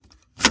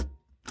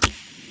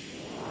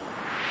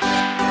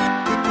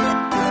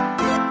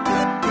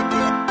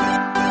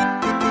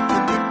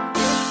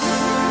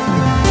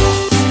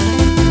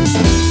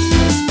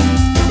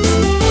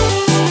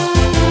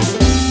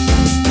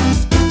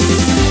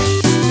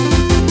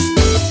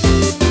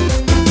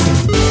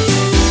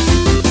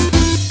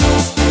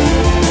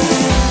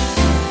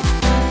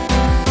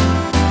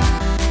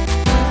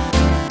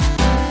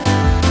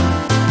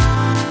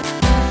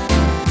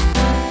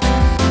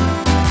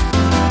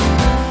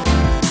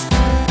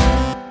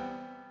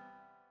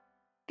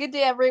Good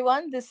day,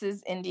 everyone. This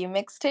is Indie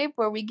Mixtape,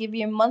 where we give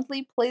you a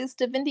monthly playlist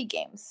of indie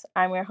games.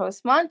 I'm your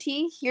host,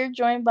 Monty, here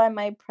joined by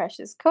my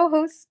precious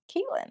co-host,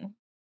 Caitlin.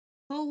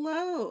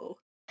 Hello.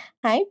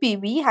 Hi,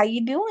 baby. How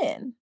you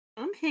doing?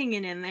 I'm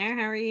hanging in there.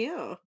 How are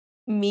you?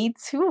 Me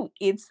too.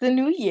 It's the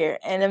new year,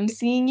 and I'm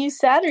seeing you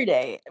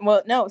Saturday.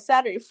 Well, no,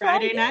 Saturday,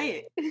 Friday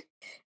night. Friday.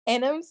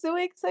 And I'm so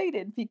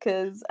excited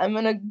because I'm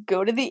gonna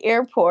go to the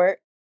airport,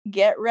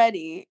 get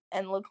ready,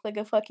 and look like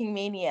a fucking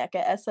maniac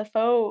at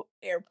SFO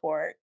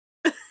airport.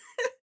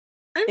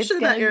 I'm It's sure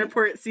that gonna be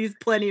airport sees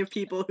plenty of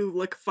people who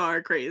look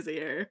far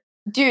crazier.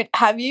 Dude,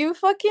 have you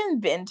fucking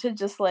been to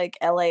just, like,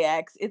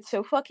 LAX? It's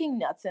so fucking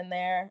nuts in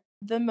there.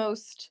 The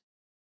most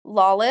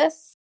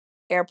lawless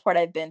airport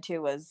I've been to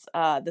was,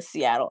 the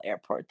Seattle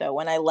airport, though.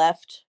 When I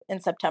left in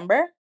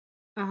September,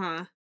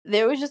 Uh-huh.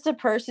 there was just a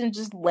person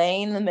just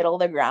laying in the middle of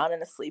the ground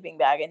in a sleeping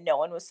bag, and no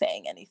one was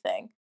saying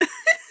anything.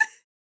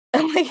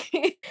 And,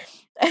 like,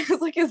 I was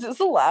like, "Is this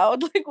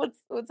allowed? Like,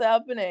 what's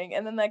happening?"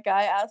 And then that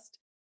guy asked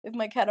if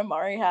my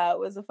Katamari hat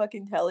was a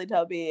fucking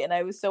Teletubby, and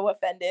I was so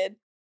offended.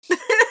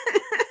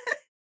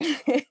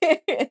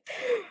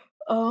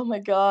 Oh my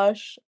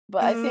gosh.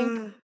 But I think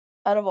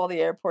uh, out of all the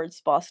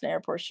airports, Boston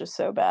Airport's just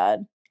so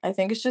bad. I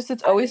think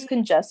it's always I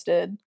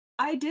congested.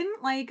 I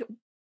didn't like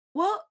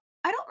well,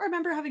 I don't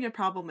remember having a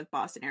problem with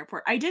Boston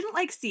Airport. I didn't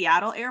like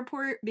Seattle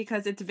Airport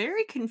because it's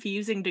very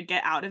confusing to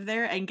get out of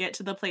there and get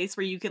to the place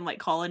where you can like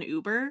call an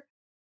Uber.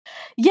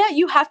 Yeah,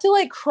 you have to,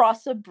 like,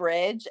 cross a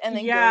bridge and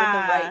then go to the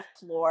right Yeah.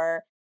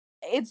 floor.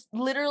 It's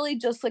literally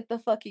just like the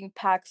fucking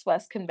PAX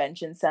West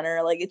Convention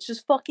Center, like, it's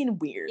just fucking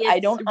weird. I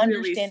It's don't really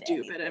understand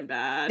stupid anything. and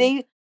bad.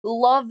 They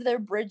love their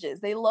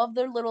bridges. They love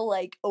their little,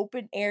 like,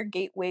 open air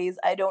gateways.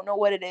 I don't know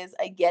what it is.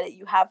 I get it.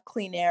 You have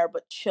clean air,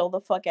 but chill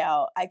the fuck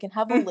out. I can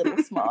have a little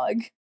smog.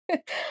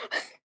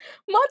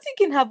 Monty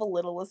can have a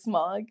little of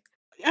smog.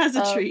 As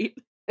a Um, treat.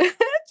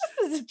 just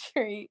as a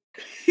treat.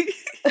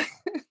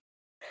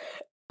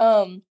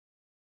 Um,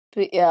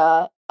 but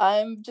yeah,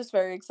 I'm just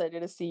very excited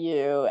to see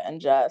you and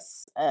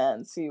Jess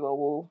and see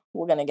what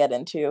we're gonna get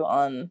into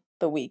on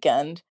the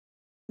weekend.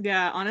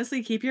 Yeah,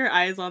 honestly, keep your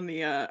eyes on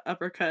the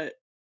uppercut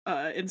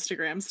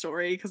Instagram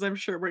story because I'm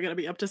sure we're gonna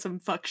be up to some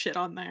fuck shit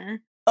on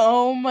there.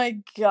 Oh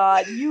my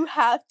god, you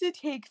have to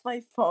take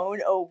my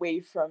phone away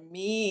from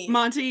me.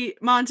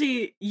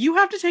 Monty, you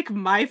have to take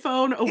my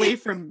phone away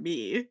from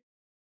me.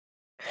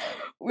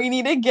 We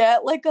need to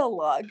get like a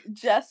log.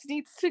 Jess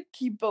needs to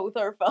keep both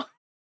our phones.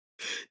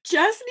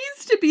 Jess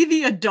needs to be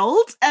the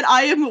adult, and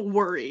I am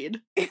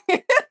worried.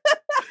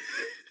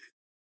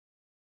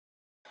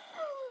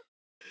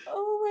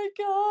 Oh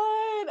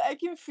my god, I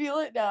can feel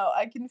it now.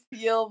 I can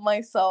feel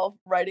myself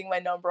writing my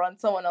number on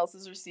someone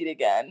else's receipt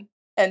again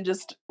and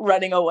just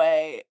running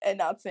away and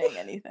not saying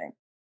anything.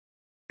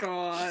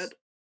 God,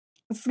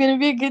 It's gonna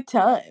be a good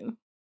time.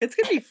 it's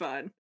gonna be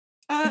fun.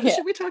 Yeah,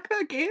 Should we talk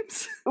about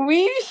games?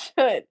 we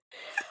should.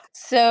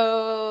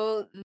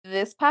 So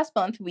this past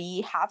month,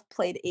 we have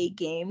played a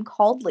game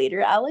called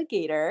Later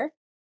Alligator,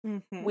 Hmm.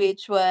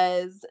 which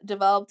was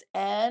developed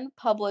and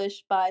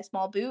published by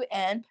Small Boot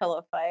and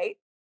Pillow Fight.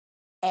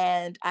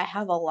 And I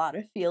have a lot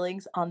of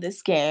feelings on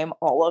this game,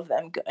 all of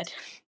them good.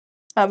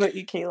 How about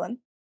you, Kaylin?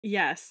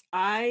 Yes,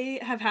 I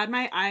have had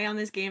my eye on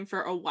this game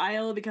for a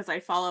while because I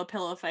follow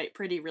Pillow Fight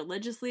pretty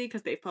religiously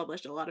because they've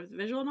published a lot of the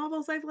visual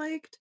novels I've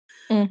liked.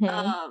 Mhm.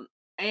 Um,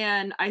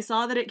 and I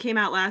saw that it came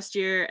out last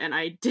year and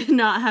I did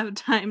not have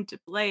time to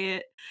play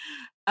it.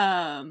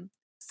 Um,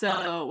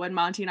 so when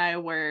Monty and I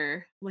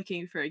were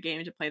looking for a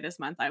game to play this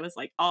month, I was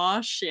like,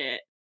 "Oh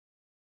shit.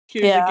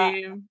 Here's a Yeah.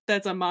 game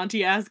that's a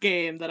Monty ass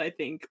game that I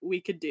think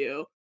we could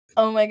do."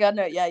 Oh my god,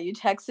 no, yeah, you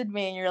texted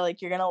me and you're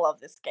like, "You're gonna love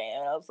this game."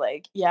 And I was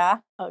like, "Yeah?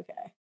 Okay."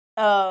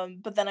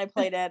 But then I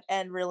played it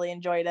and really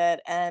enjoyed it,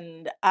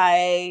 and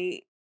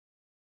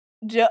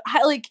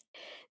like,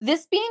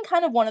 this being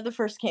kind of one of the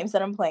first games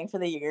that I'm playing for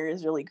the year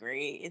is really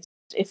great.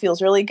 It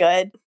feels really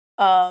good.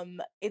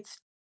 It's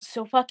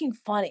so fucking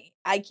funny.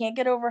 I can't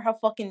get over how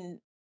fucking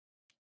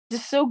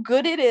just so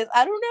good it is.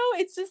 I don't know,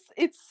 it's just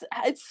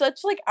it's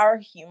such, like, our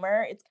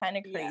humor, it's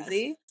kinda Yes.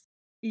 crazy.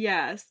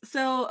 Yes.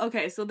 So,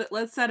 okay, so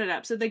let's set it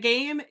up. So the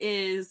game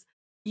is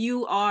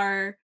you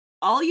are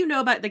all you know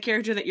about the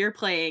character that you're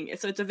playing.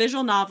 So it's a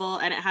visual novel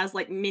and it has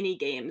like mini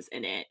games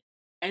in it.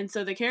 And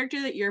so the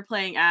character that you're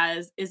playing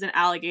as is an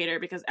alligator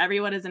because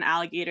everyone is an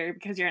alligator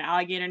because you're an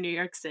alligator in New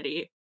York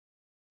City.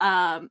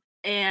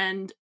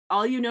 And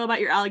all you know about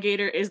your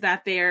alligator is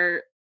that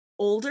they're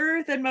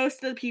older than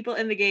most of the people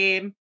in the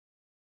game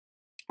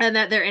and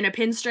that they're in a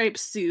pinstripe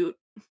suit.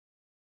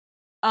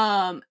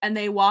 And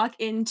they walk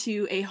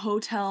into a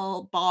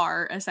hotel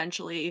bar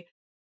essentially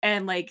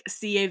and like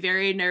see a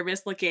very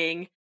nervous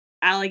looking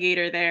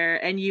alligator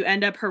there and you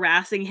end up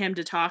harassing him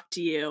to talk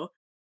to you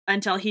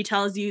until he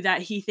tells you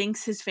that he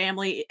thinks his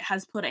family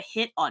has put a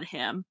hit on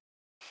him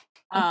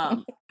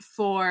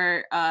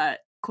for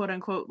quote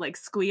unquote like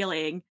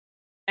squealing,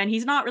 and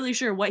he's not really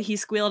sure what he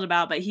squealed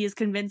about, but he is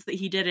convinced that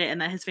he did it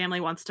and that his family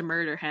wants to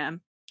murder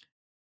him.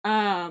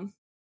 um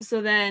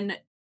so then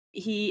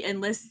he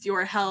enlists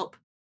your help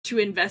to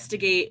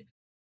investigate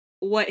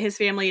what his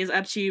family is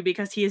up to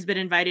because he has been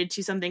invited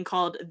to something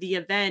called the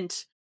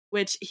event,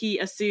 which he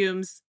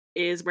assumes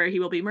is where he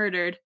will be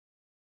murdered.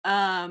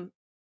 Um,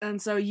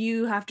 and so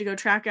you have to go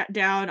track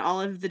down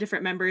all of the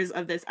different members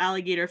of this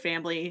alligator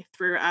family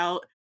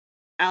throughout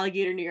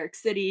Alligator, New York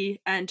City,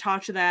 and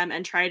talk to them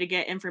and try to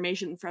get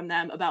information from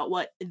them about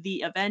what the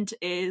event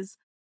is.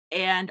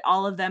 And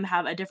all of them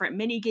have a different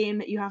mini game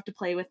that you have to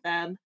play with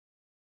them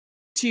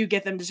to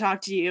get them to talk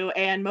to you.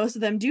 And most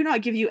of them do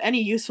not give you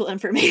any useful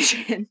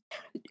information.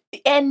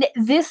 And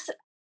this,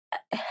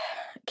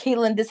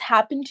 Caitlin, this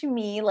happened to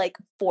me like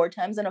 4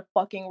 times in a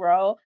fucking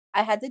row.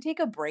 I had to take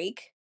a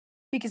break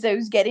because I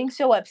was getting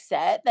so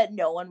upset that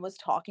no one was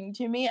talking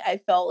to me.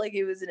 I felt like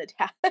it was an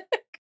attack.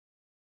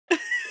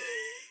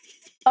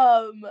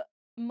 Um,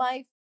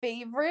 my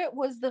favorite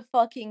was the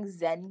fucking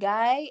Zen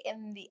guy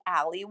in the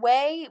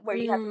alleyway where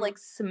you have to like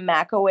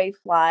smack away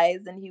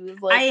flies, and he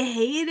was like, I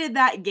hated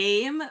that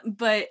game,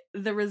 but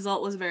the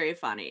result was very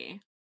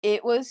funny.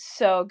 it was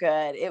so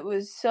good. It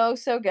was so,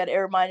 so good. It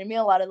reminded me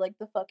a lot of like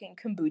the fucking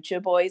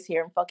kombucha boys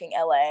here in fucking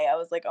LA. I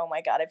was like, oh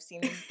my god, I've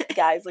seen these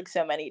guys like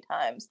so many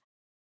times.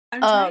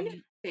 I'm trying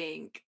to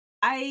think.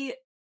 My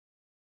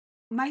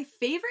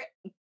favorite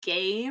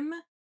game,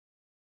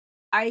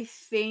 I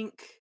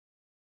think,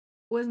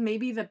 was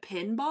maybe the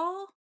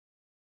pinball.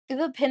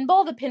 The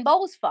pinball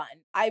was fun.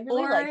 I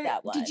really liked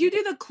that one. Did you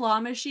do the claw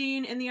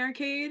machine in the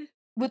arcade?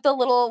 With the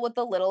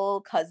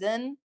little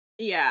cousin?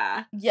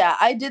 Yeah. Yeah,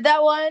 I did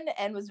that one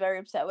and was very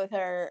upset with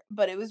her,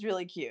 but it was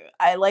really cute.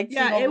 I liked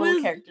seeing all the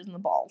little characters in the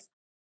balls.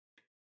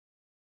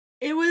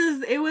 It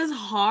was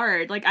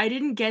hard. Like, I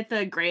didn't get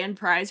the grand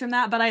prize from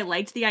that, but I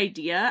liked the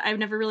idea. I've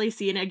never really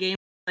seen a game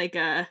like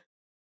a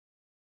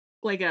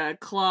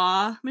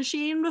claw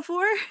machine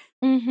before.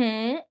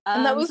 And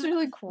that was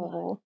really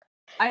cool.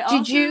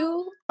 Did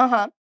you?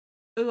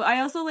 Ooh,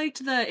 I also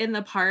liked in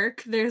the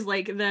park. There's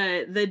like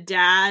the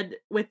dad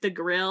with the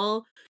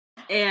grill,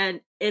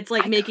 and it's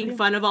like making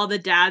fun of all the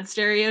dad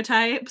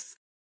stereotypes.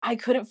 I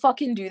couldn't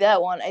fucking do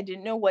that one. I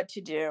didn't know what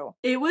to do.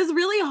 It was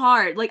really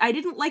hard. Like, I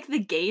didn't like the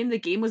game. The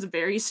game was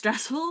very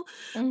stressful,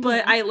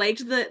 but I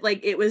liked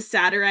like it was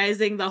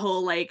satirizing the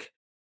whole like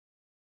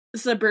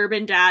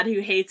suburban dad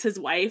who hates his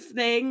wife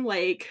thing.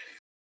 Like,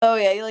 oh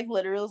yeah, he like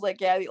literally was like,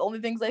 yeah, the only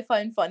things I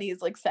find funny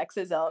is like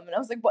sexism, and I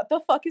was like, what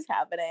the fuck is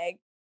happening?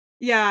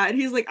 Yeah, and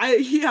he's like,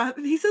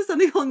 he says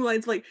something along the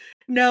lines like,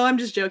 no, I'm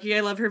just joking. I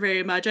love her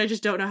very much. I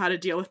just don't know how to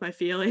deal with my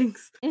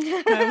feelings. And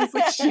I was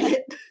like,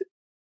 shit.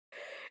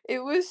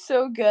 It was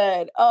so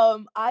good.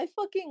 I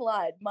fucking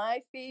lied.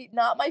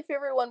 Not my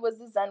favorite one was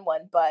the Zen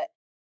one, but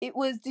it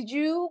was. Did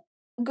you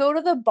go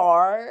to the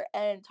bar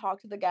and talk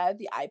to the guy with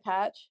the eye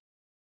patch?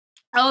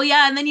 Oh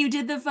yeah, and then you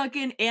did the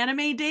fucking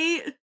anime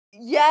date.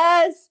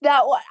 Yes,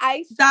 that one.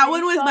 That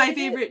one was my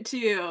favorite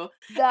too.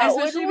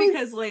 Especially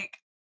because like,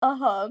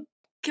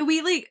 Can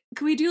we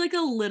do like a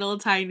little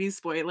tiny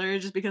spoiler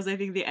just because I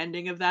think the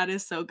ending of that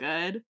is so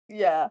good?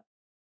 Yeah.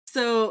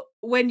 So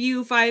when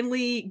you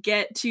finally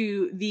get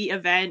to the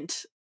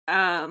event,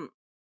 so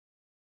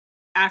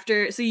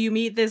you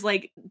meet this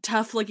like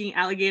tough looking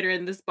alligator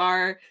in this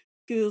bar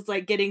who's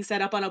like getting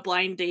set up on a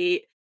blind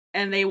date,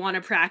 and they want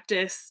to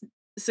practice.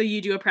 So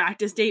you do a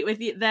practice date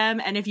with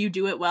them, and if you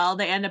do it well,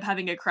 they end up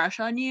having a crush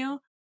on you.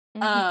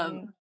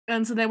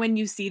 And so then when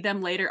you see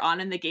them later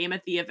on in the game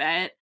at the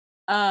event,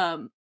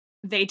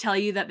 they tell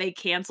you that they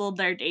canceled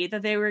their date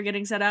that they were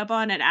getting set up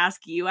on and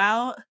ask you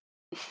out.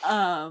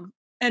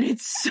 And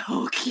it's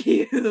so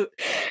cute.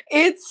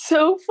 It's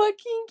so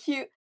fucking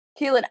cute.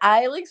 Caitlin,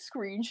 I like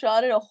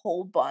screenshotted a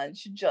whole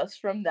bunch just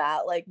from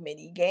that like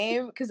mini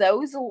game because I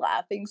was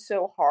laughing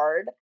so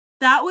hard.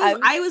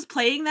 I was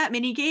playing that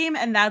mini game,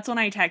 and that's when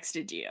I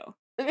texted you.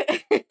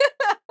 It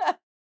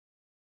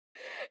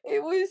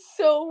was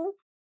so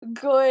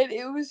good.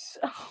 It was,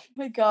 oh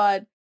my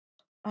god.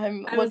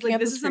 I was like,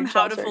 this is some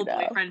Howtiful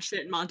boyfriend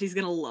shit, and Monty's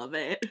gonna love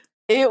it.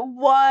 It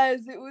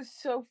was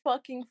so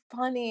fucking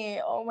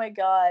funny. Oh my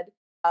god.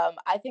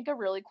 I think a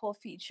really cool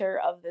feature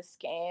of this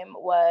game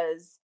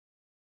was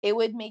it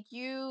would make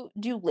you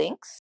do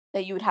links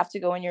that you would have to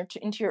go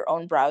into your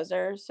own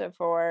browser. So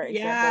for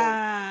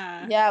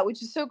example, yeah,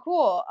 which is so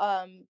cool.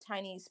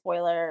 Tiny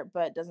spoiler,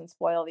 but doesn't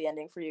spoil the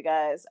ending for you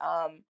guys.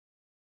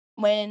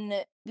 When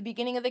the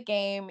beginning of the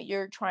game,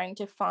 you're trying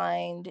to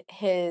find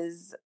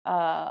his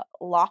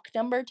lock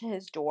number to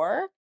his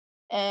door,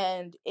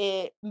 and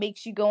it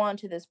makes you go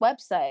onto this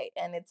website,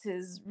 and it's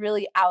his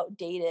really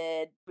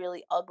outdated,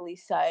 really ugly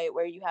site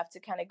where you have to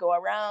kind of go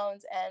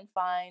around and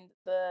find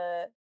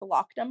the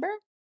lock number.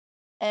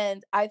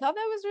 And I thought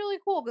that was really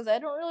cool because I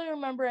don't really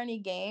remember any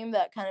game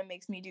that kind of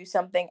makes me do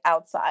something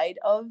outside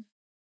of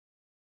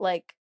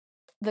like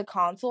the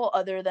console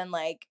other than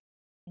like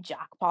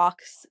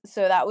Jackbox.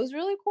 So that was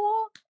really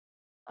cool.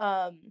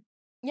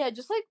 Yeah,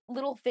 just like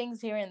little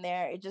things here and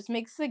there. It just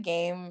makes the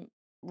game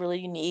really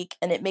unique,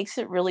 and it makes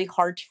it really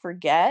hard to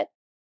forget.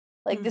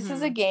 Like this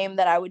is a game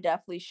that I would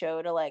definitely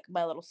show to like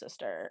my little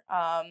sister.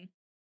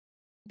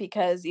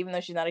 Because even though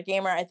she's not a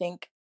gamer, I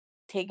think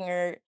taking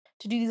her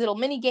to do these little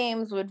mini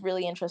games would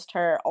really interest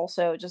her.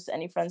 Also, just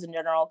any friends in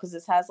general, because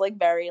this has like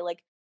very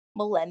like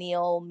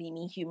millennial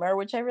meme humor,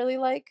 which I really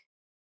like.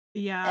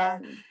 Yeah.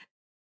 And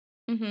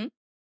mhm,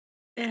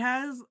 It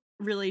has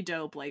really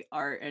dope like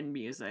art and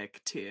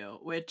music too,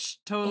 which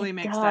it totally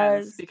makes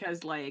sense does.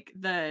 because like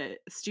the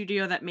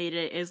studio that made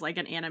it is like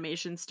an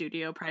animation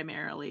studio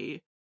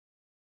primarily,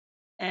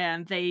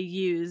 and they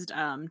used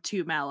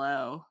 2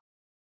 Mellow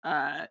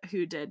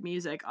who did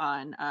music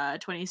on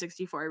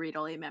 2064 Read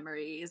Only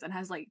Memories and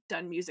has like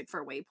done music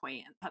for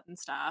Waypoint and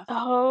stuff.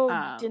 Oh,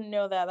 Um didn't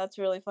know that. That's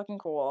really fucking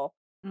cool.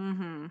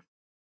 mhm.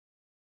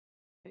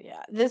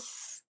 Yeah,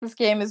 this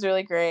game is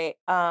really great.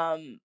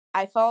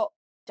 I felt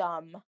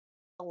dumb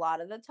a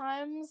lot of the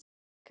times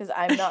because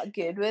I'm not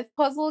good with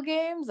puzzle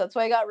games. That's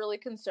why I got really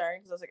concerned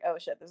because I was like, "Oh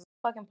shit, this is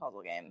a fucking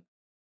puzzle game."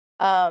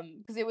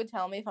 Because it would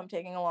tell me if I'm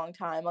taking a long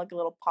time, like a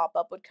little pop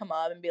up would come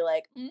up and be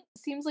like,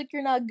 "Seems like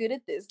you're not good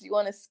at this. Do you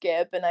want to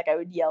skip?" And like I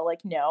would yell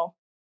like, "No."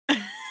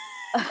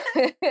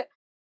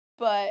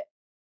 But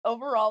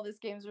overall, this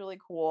game's really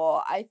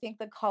cool. I think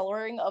the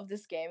coloring of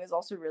this game is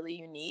also really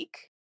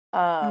unique.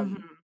 Um,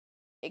 Mhm.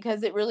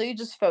 because it really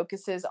just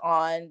focuses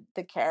on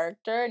the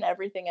character and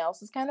everything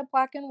else is kind of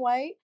black and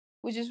white,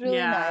 which is really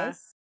Yeah.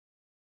 nice.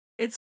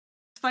 It's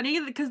funny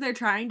because they're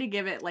trying to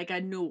give it like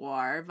a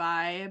noir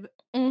vibe.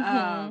 Mhm.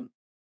 Um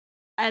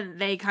and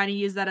they kind of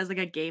use that as like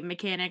a game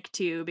mechanic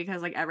too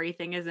because like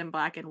everything is in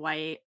black and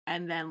white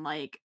and then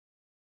like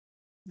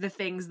the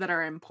things that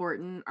are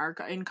important are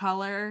in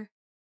color.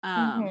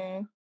 Um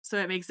Mhm. so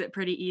it makes it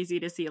pretty easy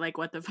to see like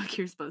what the fuck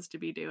you're supposed to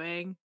be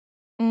doing.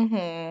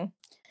 Mhm.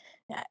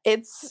 Yeah,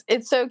 it's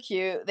so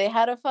cute. They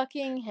had a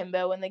fucking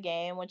himbo in the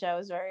game, which I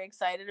was very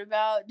excited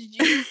about. Did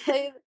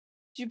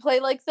you play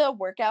like the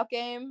workout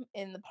game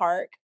in the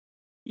park?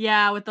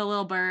 Yeah, with the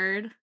little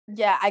bird.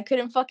 Yeah, I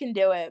couldn't fucking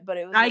do it, but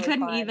it was I really couldn't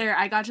fun. either.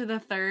 I got to the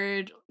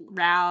 3rd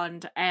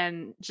round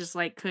and just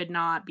like could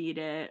not beat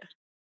it.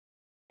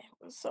 It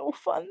was so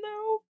fun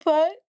though,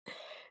 but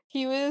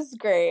he was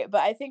great.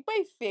 But I think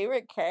my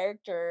favorite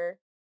character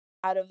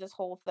out of this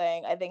whole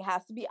thing, I think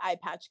has to be Eye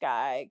Patch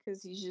Guy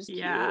because he's just cute.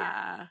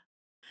 Yeah.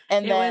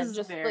 And It then was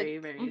just like very,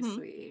 very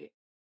sweet.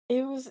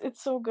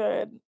 it's so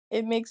good.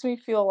 It makes me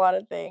feel a lot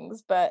of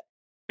things, but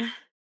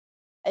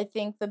I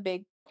think the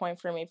big point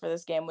for me for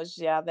this game was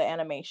yeah, the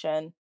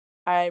animation.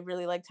 I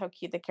really liked how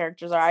cute the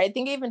characters are. I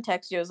think I even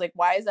texted you, I was like,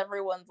 why is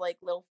everyone's like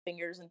little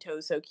fingers and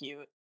toes so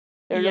cute?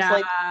 They're just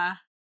like Yeah.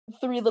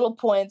 three little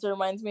points. It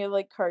reminds me of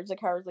like Courage the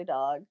Cowardly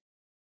Dog.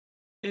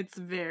 It's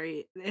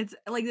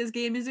like this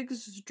game is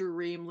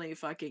extremely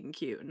fucking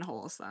cute and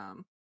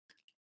wholesome.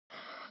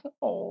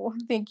 Oh,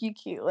 thank you,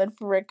 Caitlin,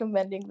 for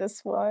recommending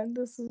this one.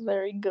 This is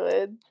very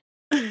good.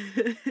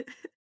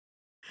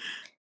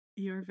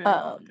 You're very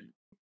welcome. Um,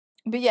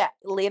 but yeah,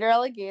 Later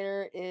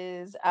Alligator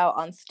is out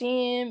on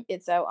Steam.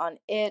 It's out on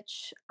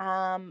Itch. They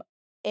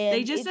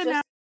And just it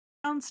just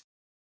announced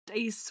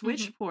a mhm.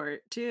 Switch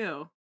port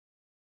too.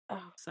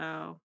 Oh,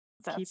 So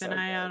that's keep an so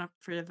eye good. out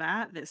for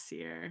that this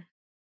year.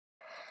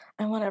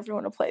 I want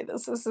everyone to play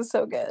this. This is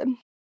so good.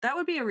 That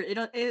would be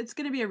it's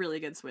going to be a really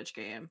good Switch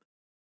game.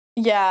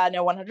 Yeah,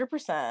 no,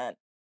 100%.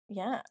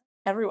 Yeah,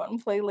 everyone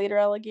play Later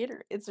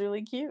Alligator. It's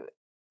really cute.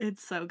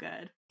 It's so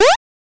good.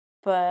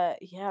 But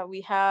yeah,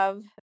 we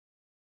have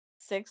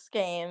 6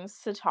 games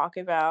to talk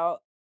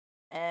about,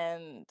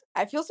 and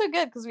I feel so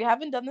good because we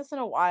haven't done this in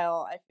a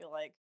while, I feel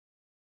like.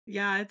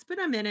 Yeah, it's been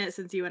a minute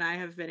since you and I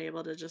have been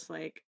able to just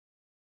like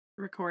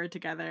record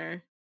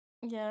together.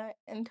 Yeah,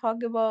 and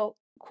talk about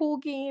cool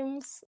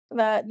games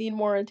that need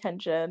more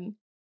attention.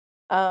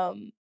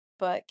 Um,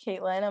 but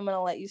Caitlin, I'm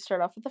gonna let you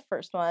start off with the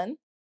first one.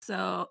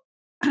 So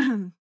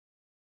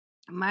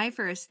my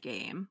first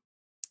game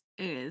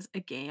is a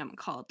game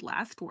called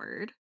Last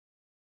Word,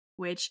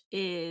 which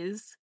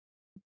is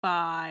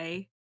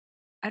by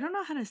I don't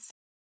know how to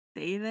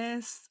say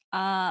this.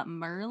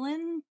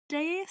 Merlin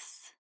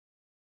Dace.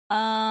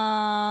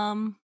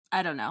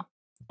 I don't know.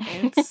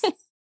 It's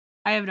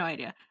I have no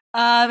idea.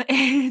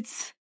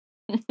 It's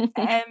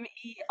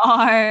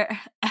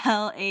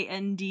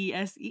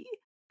MERLANDSE.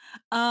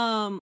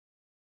 Um,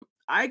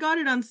 I got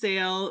it on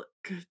sale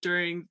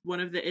during one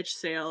of the itch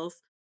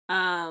sales.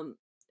 Um,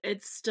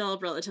 it's still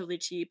relatively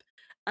cheap.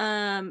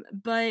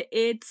 But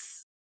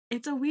it's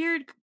a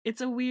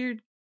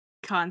weird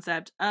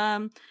concept.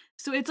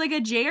 So it's like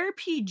a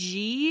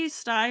JRPG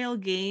style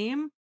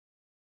game.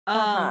 Um,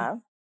 Uh-huh.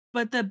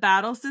 but the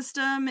battle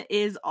system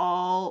is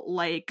all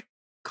like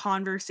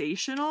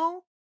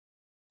conversational.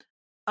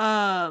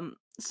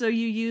 So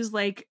you use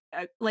like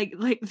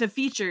the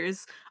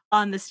features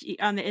on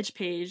on the itch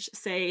page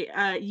say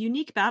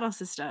unique battle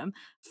system,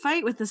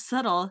 fight with the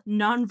subtle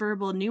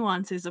nonverbal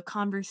nuances of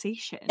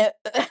conversation.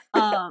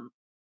 Um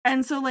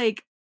and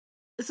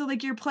so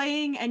you're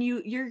playing and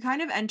you're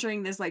kind of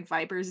entering this like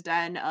viper's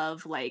den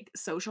of like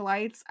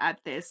socialites at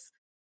this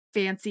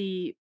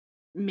fancy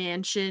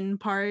mansion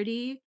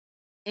party,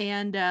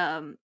 and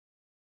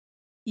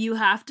you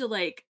have to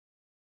like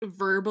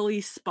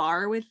verbally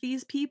spar with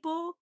these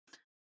people.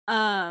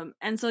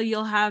 And so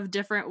you'll have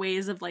different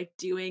ways of like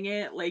doing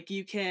it. Like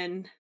you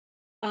can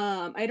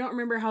I don't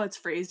remember how it's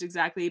phrased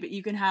exactly, but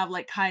you can have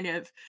like kind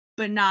of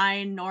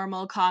benign,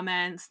 normal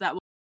comments that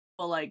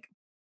will like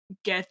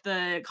get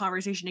the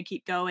conversation to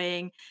keep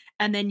going,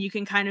 and then you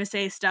can kind of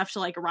say stuff to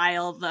like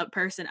rile the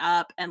person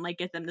up and like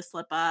get them to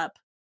slip up.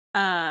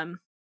 Um,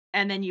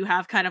 and then you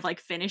have kind of like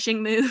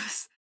finishing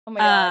moves. Oh my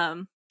god.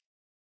 Um,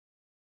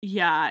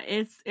 yeah,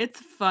 it's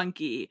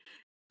funky.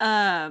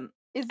 Um,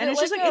 Is and it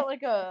it's just like it's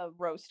like a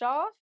roast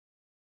off?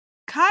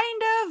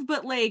 kind of,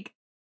 but like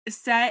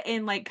set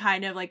in like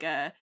kind of like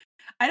a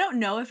I don't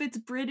know if it's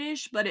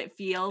British, but it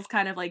feels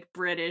kind of like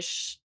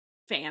British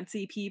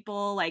fancy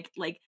people, like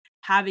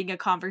having a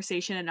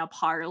conversation in a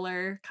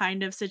parlor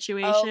kind of Oh, like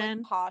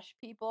situation. posh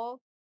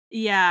people?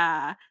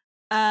 Yeah.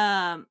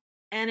 And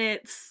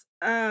it's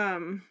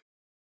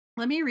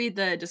let me read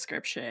the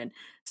description.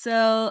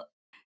 So,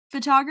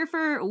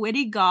 photographer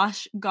Witty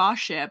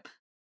Gossip,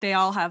 they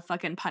all have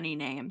fucking punny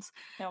names.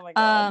 Oh my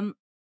god. Um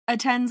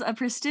attends a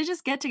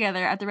prestigious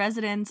get-together at the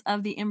residence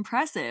of the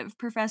impressive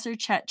Professor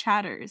Chet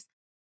Chatters.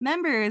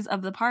 Members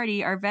of the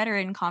party are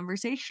veteran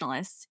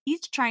conversationalists,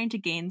 each trying to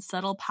gain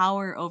subtle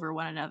power over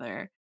one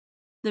another.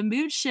 The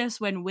mood shifts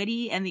when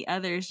Witty and the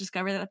others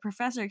discover that the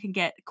professor can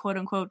get quote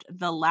unquote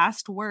the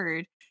last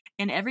word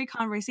in every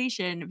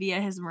conversation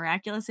via his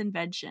miraculous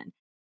invention.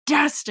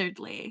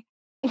 Dastardly!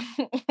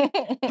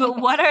 But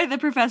what are the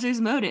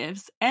professor's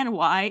motives, and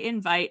why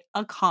invite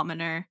a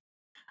commoner?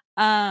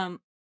 Um,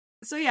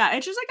 so yeah,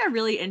 it's just like a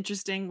really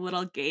interesting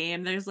little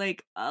game. There's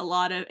like a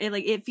lot of it,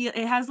 like it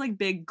has like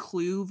big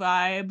Clue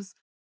vibes,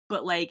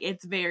 but like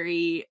it's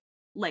very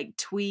like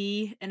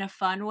twee in a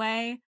fun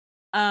way.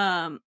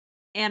 Um,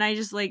 and I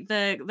just like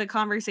the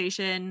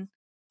conversation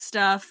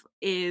stuff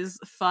is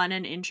fun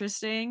and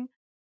interesting.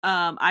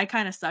 I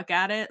kind of suck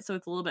at it, so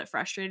it's a little bit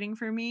frustrating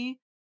for me,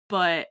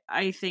 but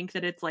I think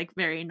that it's like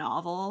very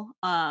novel.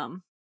 So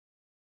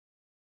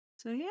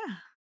yeah.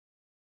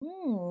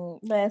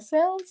 That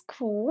sounds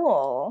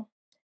cool.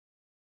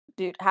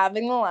 Dude,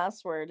 having the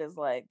last word is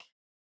like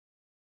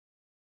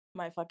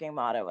my fucking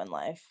motto in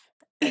life,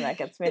 and that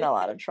gets me in a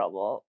lot of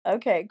trouble.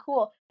 Okay,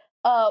 cool.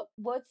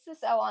 What's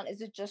this out on? Is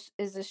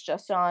this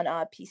just on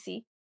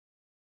PC?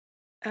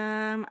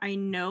 I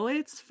know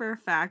it's for a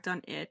fact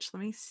on itch.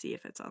 Let me see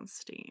if it's on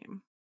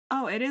Steam.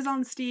 Oh, it is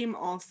on Steam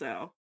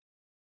also.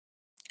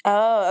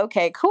 Oh,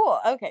 okay, cool.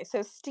 Okay,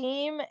 so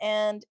Steam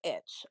and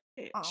itch.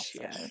 Itch,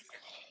 Awesome. yes.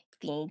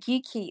 Thank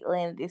you,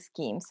 Caitlin. This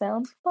game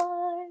sounds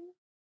fun.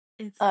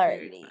 It's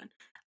very Alrighty. fun.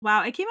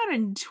 Wow, it came out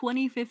in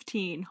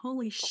 2015.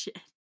 Holy shit.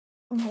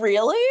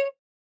 Really?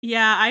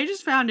 Yeah, I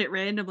just found it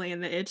randomly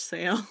in the itch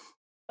sale.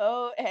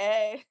 Oh,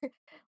 hey.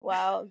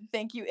 Wow.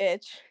 Thank you,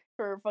 Itch,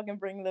 for fucking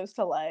bringing those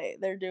to light.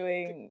 They're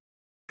doing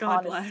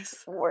God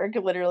honest bless. work,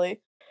 literally.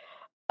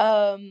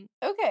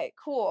 Okay,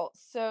 cool.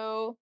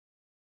 So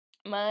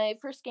my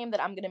first game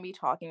that I'm gonna be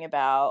talking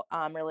about,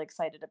 I'm really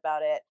excited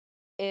about it.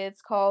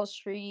 It's called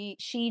She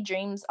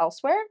Dreams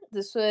Elsewhere.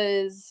 This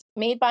was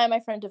made by my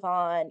friend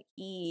Devon.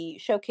 He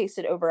showcased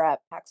it over at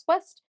PAX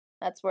West.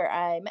 That's where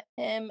I met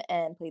him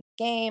and played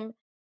the game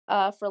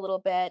for a little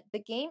bit. The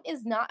game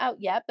is not out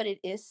yet, but it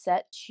is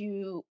set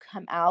to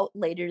come out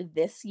later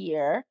this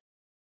year.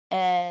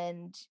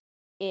 And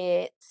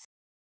it's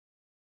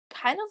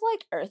kind of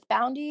like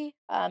Earthboundy.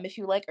 If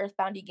you like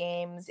Earthboundy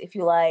games, if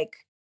you like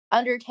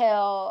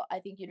Undertale, I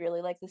think you'd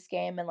really like this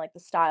game and like the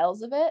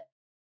styles of it.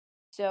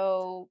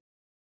 So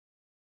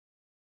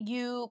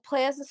you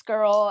play as this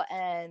girl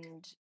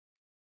and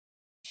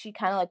she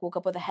kind of like woke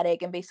up with a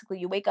headache, and basically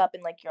you wake up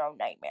in like your own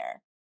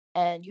nightmare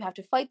and you have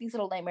to fight these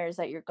little nightmares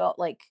that you're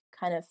like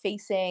kind of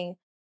facing,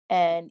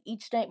 and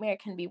each nightmare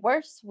can be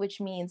worse, which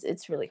means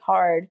it's really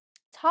hard.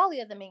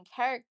 Talia, the main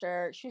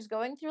character, she's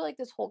going through like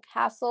this whole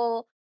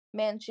castle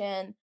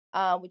mansion,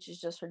 which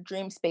is just her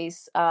dream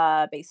space,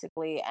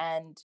 basically,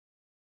 and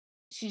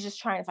she's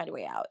just trying to find a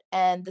way out.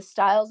 And the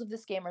styles of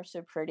this game are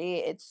so pretty.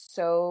 It's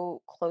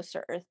so close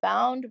to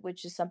Earthbound,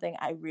 which is something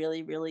I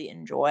really, really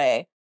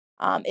enjoy.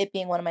 It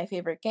being one of my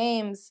favorite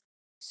games.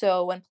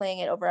 So when playing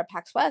it over at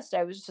PAX West,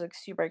 I was just like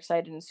super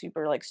excited and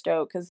super like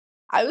stoked because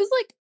I was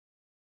like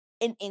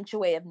an inch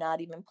away of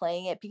not even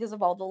playing it because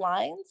of all the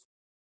lines.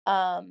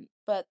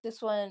 But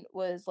this one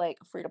was like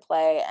free to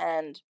play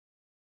and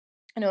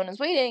no one was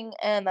waiting,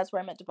 and that's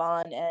where I met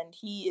Devon, and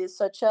he is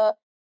such a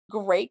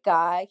great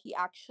guy. He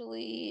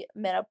actually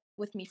met up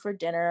with me for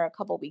dinner a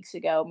couple weeks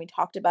ago, and we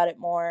talked about it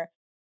more.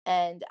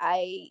 And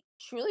I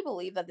truly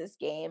believe that this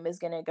game is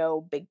gonna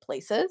go big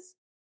places.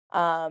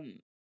 Um,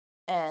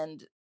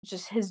 and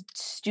just his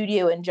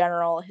studio in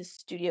general, his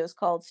studio is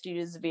called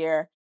Studio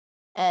Zavir,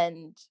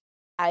 and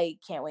I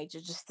can't wait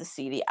to just to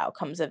see the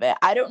outcomes of it.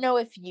 I don't know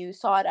if you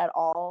saw it at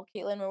all,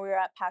 Caitlin, when we were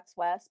at PAX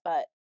West,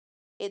 but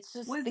it's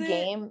just Was the it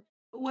game.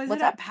 was it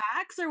What's up? at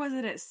PAX or was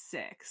it at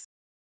 6?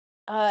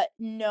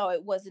 No,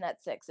 it wasn't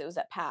at 6, it was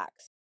at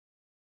PAX.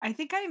 I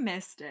think I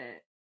missed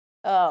it.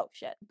 Oh,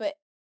 shit, but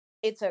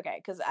it's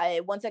okay because I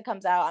once it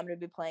comes out, I'm gonna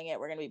be playing it,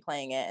 we're gonna be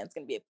playing it, and it's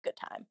gonna be a good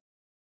time.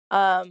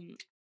 Um,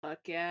 Fuck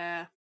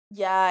yeah.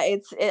 yeah,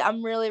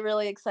 I'm really,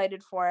 really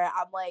excited for it.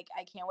 I'm like,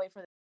 I can't wait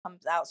for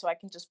comes out so I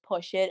can just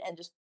push it and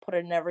just put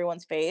it in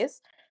everyone's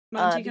face.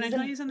 Monty, can I Because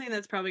tell you something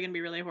that's probably gonna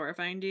be really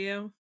horrifying to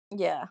you?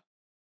 yeah.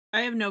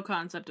 I have no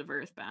concept of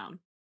Earthbound.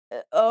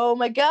 Oh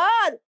my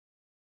god!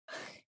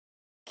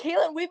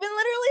 Caitlin, we've been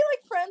literally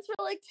like friends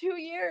for like 2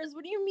 years.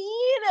 What do you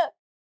mean?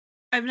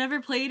 I've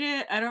never played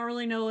it. I don't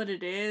really know what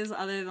it is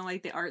other than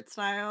like the art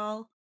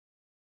style.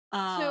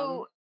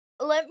 So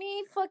Um, let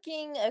me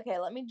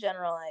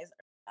generalize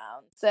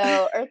Earthbound.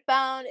 So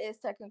Earthbound is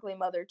technically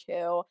Mother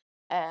 2,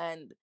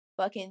 and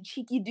fucking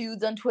cheeky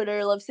dudes on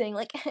Twitter love saying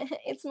like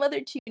it's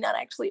Mother 2, not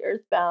actually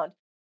Earthbound.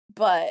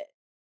 But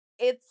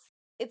it's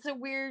it's a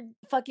weird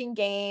fucking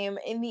game.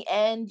 In the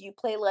end, you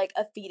play like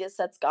a fetus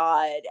that's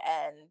God,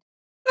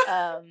 and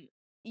um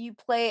you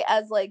play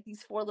as like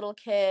these four little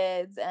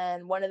kids,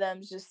 and one of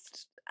them's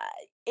just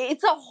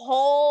it's a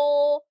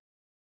whole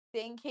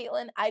thing,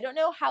 Caitlin. I don't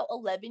know how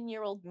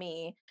 11-year-old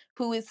me,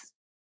 who is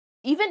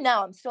even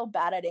now, I'm still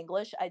bad at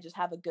English. I just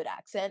have a good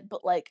accent,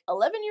 but like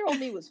 11-year-old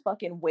me was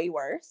fucking way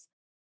worse.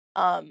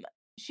 Um,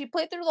 she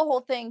played through the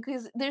whole thing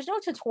because there's no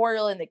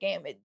tutorial in the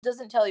game. It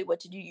doesn't tell you what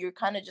to do. You're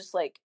kind of just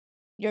like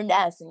you're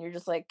Ness, and you're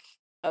just like,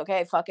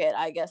 okay, fuck it.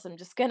 I guess I'm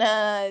just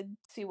gonna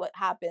see what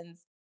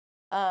happens.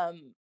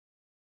 Um,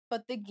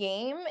 but the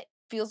game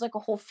feels like a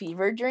whole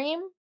fever dream.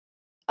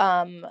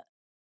 Um,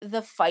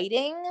 the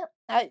fighting,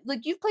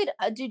 like you've played.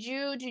 Did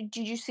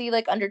you see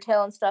like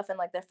Undertale and stuff and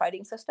like their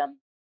fighting system?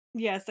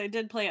 yes, I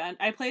did play.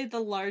 I played the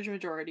large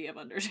majority of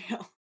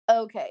Undertale.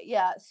 Okay,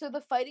 yeah. So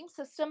the fighting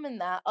system in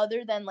that,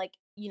 other than like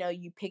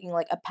you picking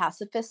like a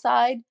pacifist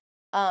side,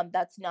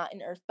 that's not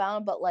in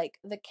Earthbound, but like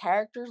the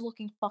characters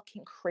looking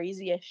fucking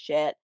crazy as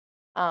shit,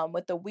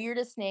 with the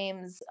weirdest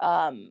names,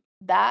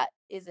 that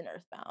is in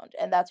Earthbound,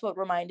 and that's what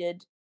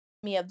reminded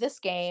me of this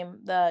game,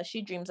 the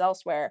She Dreams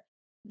Elsewhere.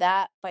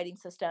 That fighting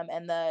system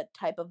and the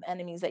type of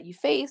enemies that you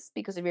face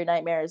because of your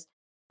nightmares,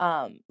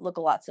 look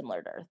a lot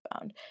similar to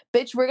Earthbound.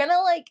 Bitch, we're gonna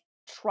like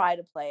try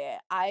to play it.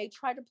 I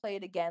tried to play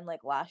it again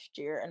like last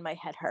year and my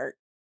head hurt.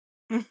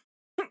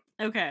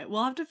 Okay,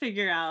 we'll have to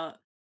figure out.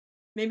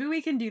 Maybe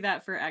we can do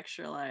that for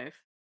Extra Life.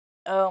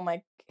 Oh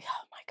my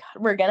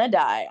god, we're gonna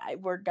die.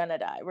 We're gonna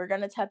die. We're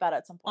gonna tap out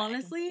at some point. I can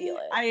Honestly, feel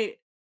it.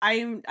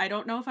 I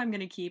don't know if I'm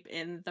gonna keep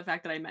in the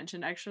fact that I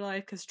mentioned Extra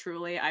Life because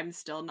truly I'm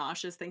still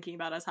nauseous thinking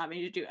about us having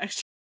to do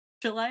Extra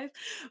Life.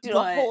 Dude, a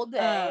But whole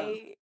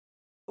day.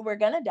 We're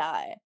gonna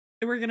die.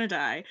 we're gonna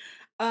die.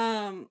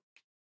 Um,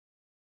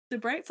 the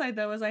bright side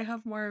though is I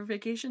have more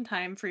vacation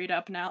time freed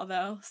up now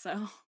though,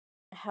 so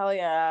Hell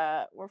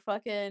yeah. We're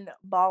fucking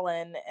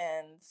balling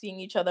and seeing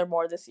each other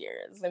more this year.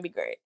 It's gonna be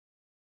great.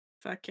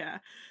 fuck yeah.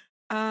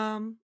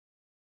 Um,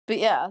 But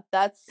yeah,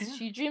 that's yeah.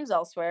 She Dreams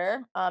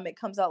Elsewhere. It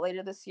comes out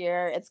later this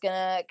year. It's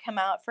gonna come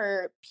out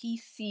for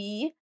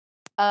PC,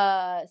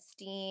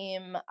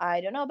 Steam. I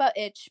don't know about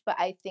itch, but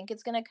I think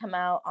it's gonna come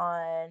out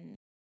on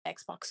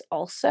Xbox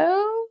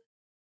also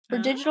for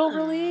digital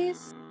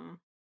release. Oh.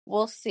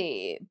 We'll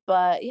see.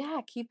 But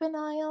yeah, keep an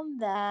eye on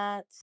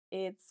that.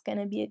 It's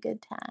gonna be a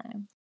good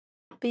time.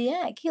 But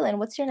yeah, Keelan,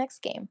 what's your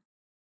next game?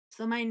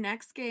 So my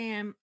next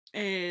game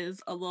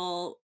is a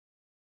little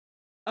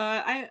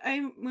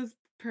I was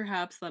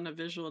perhaps on a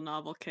visual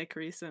novel kick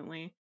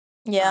recently.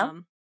 Yeah.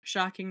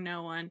 Shocking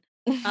no one.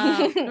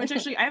 Which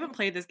actually I haven't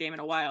played this game in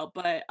a while,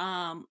 but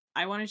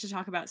I wanted to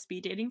talk about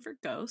Speed Dating for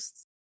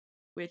Ghosts,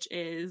 which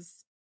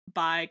is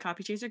by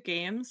Copy Chaser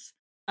Games.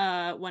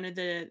 One of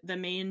the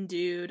main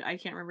dude, I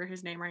can't remember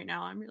his name right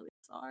now. I'm really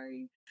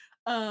sorry.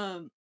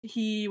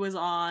 He was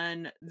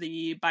on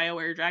the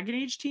BioWare Dragon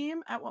Age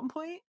team at one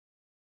point.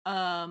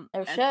 Oh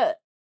And shit.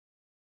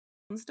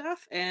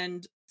 stuff,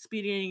 and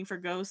Speed Dating for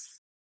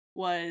Ghosts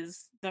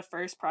was the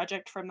first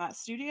project from that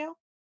studio.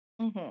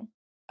 Mm-hmm.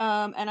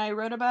 And I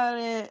wrote about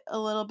it a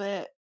little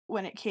bit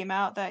when it came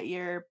out that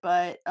year,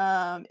 but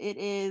it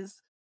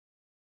is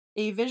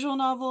a visual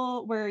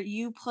novel where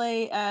you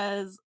play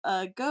as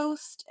a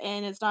ghost,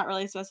 and it's not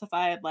really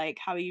specified like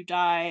how you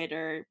died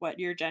or what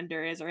your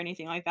gender is or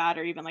anything like that,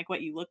 or even like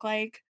what you look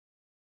like.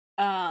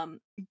 Um,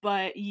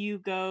 but you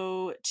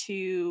go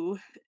to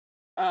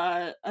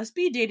a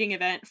speed dating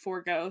event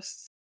for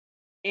ghosts,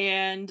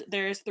 and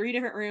there's 3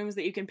 different rooms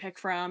that you can pick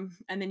from,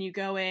 and then you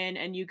go in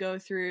and you go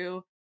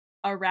through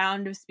a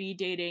round of speed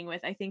dating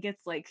with, I think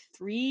it's like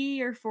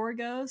 3 or 4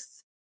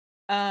 ghosts.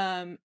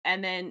 And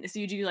then so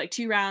you do like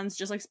 2 rounds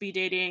just like speed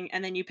dating,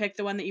 and then you pick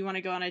the one that you want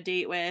to go on a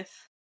date with.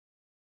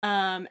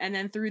 And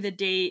then through the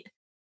date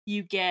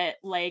you get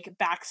like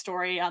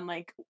backstory on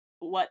like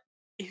what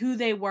who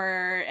they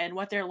were and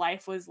what their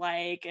life was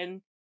like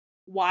and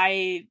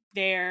why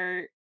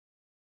they're,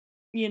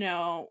 you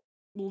know,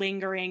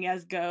 lingering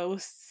as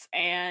ghosts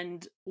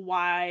and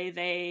why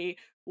they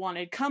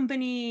wanted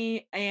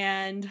company,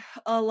 and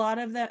a lot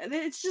of that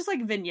it's just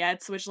like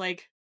vignettes, which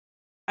like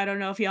I don't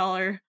know if y'all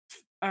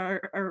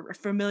are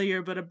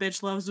familiar, but a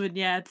bitch loves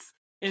vignettes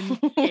in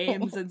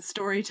games and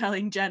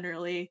storytelling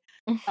generally.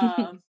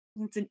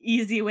 It's an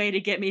easy way to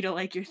get me to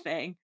like your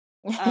thing.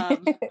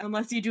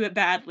 Unless you do it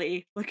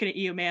badly. Looking at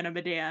you, man,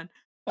 Madan.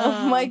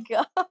 Oh my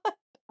god.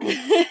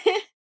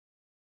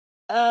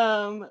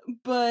 Um,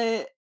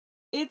 but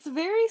It's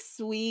very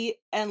sweet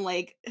and,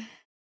 like,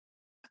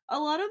 a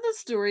lot of the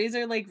stories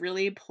are, like,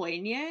 really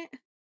poignant.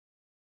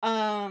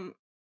 Um,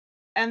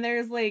 and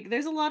there's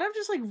a lot of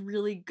just, like,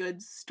 really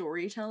good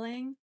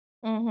storytelling.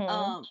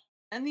 Mhm. Um,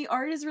 and the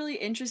art is really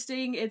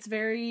interesting. It's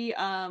very,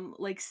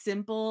 like,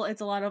 simple.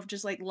 It's a lot of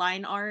just, like,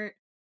 line art.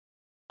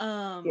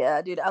 Um,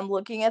 Yeah, dude, I'm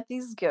looking at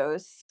these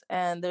ghosts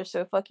and they're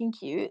so fucking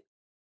cute.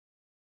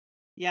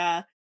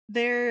 yeah.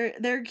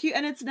 They're cute,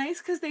 and it's nice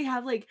because they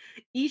have, like,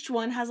 each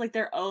one has, like,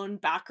 their own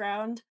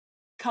background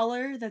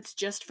color that's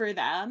just for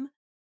them.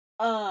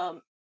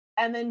 Um,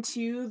 and then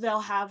 2,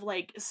 they'll have,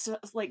 like,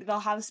 they'll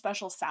have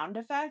special sound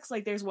effects,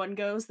 like, there's one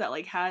ghost that,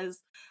 like,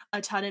 has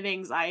a ton of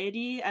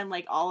anxiety, and,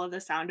 like, all of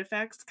the sound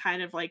effects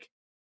kind of, like,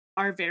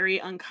 are very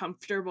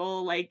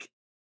uncomfortable, like,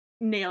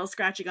 nail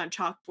scratching on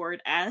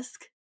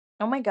chalkboard-esque.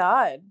 Oh my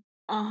god.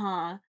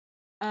 Uh-huh.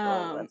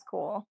 Whoa, Um, that's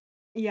cool.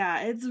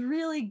 yeah, it's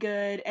really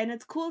good, and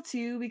it's cool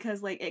too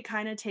because, like, it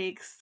kinda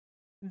takes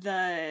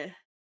the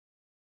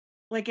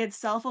like, it's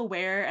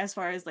self-aware as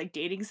far as, like,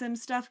 dating sim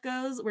stuff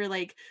goes, where,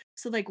 like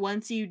so, like,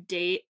 once you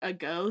date a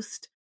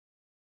ghost,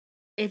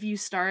 if you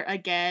start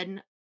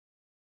again,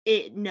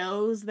 it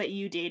knows that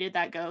you dated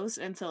that ghost,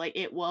 and so, like,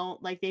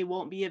 they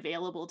won't be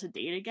available to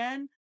date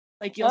again.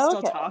 Like, you'll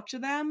still Okay. talk to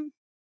them,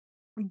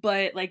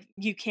 but, like,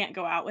 you can't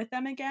go out with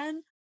them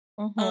again.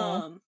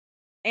 Mhm. Um,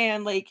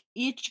 and, like,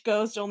 each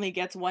ghost only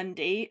gets 1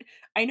 date.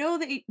 I know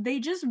they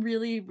just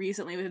really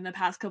recently, within the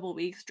past couple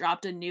weeks,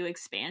 dropped a new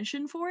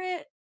expansion for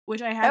it,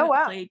 which I Oh, haven't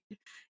wow. played.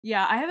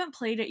 Yeah, I haven't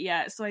played it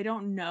yet, so I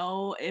don't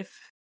know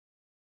if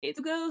it's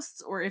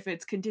ghosts or if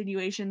it's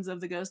continuations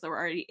of the ghosts that were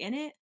already in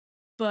it.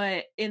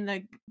 But in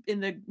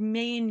the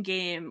main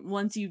game,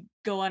 once you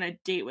go on a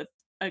date with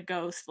a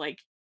ghost, like,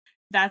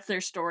 that's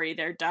their story,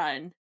 they're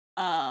done.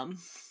 Um,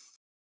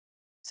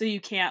 so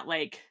you can't,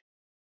 like,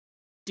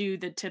 do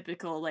the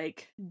typical,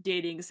 like,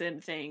 dating sim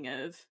thing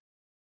of,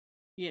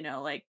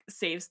 like,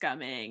 save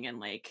scumming and,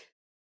 like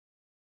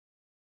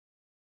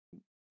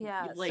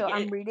Yeah, like, so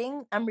it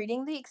I'm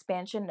reading the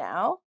expansion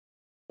now.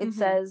 It Mhm.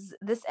 says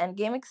this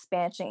endgame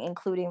expansion,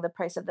 including the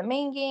price of the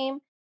main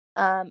game,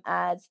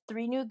 adds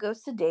 3 new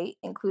ghosts to date,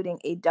 including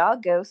a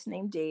dog ghost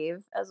named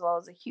Dave, as well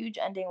as a huge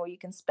ending where you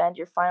can spend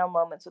your final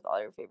moments with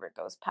all your favorite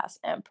ghosts, past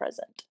and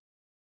present.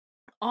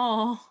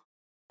 Aw.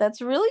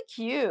 That's really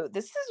cute.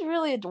 This is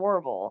really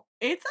adorable.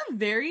 It's a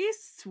very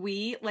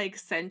sweet, like,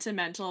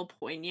 sentimental,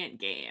 poignant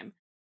game.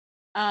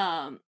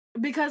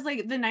 Because,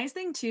 like, the nice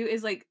thing too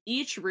is, like,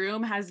 each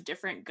room has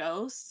different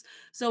ghosts,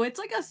 so it's,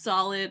 like, a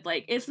solid,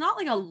 like it's not,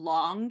 like, a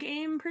long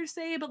game per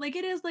se, but, like,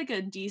 it is, like,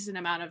 a decent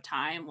amount of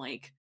time,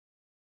 like,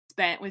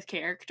 spent with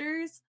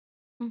characters.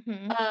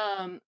 Mhm.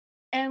 Um,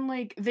 and,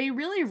 like, they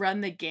really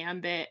run the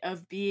gambit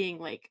of being,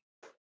 like,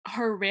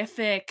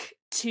 horrific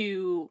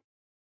to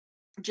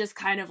just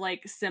kind of,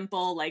 like,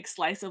 simple, like,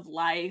 slice of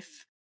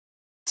life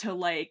to,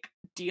 like,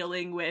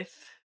 dealing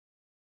with,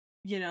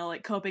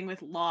 like, coping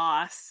with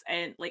loss,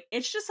 and, like,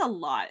 it's just a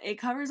lot. It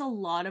covers a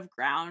lot of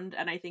ground,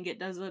 and I think it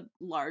does a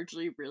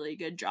largely really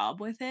good job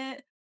with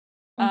it.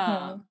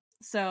 Mhm.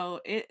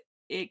 So it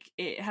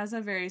has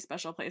a very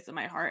special place in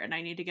my heart, and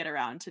I need to get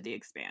around to the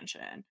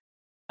expansion.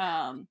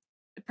 Um,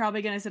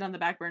 Probably gonna sit on the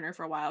back burner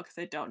for a while because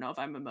I don't know if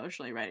I'm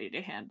emotionally ready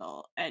to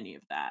handle any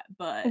of that,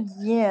 but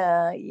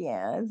Yeah,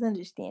 yeah, it's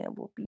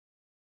understandable.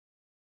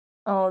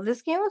 Oh,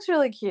 this game looks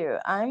really cute.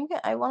 I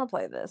want to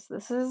play this.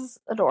 This is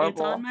it's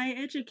on adorable. my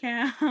itch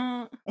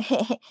account.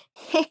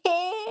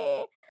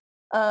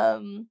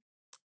 um,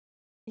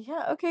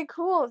 yeah, okay,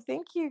 cool.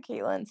 Thank you,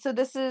 Caitlin. So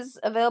this is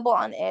available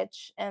on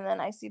itch, and then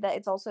I see that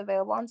it's also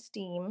available on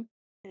Steam.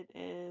 It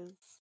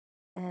is.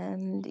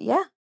 And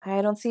yeah,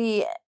 I don't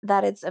see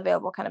that it's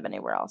available kind of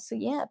anywhere else. So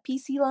yeah,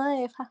 PC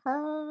Live,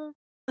 haha.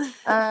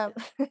 Um,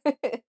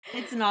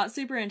 It's not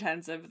super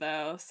intensive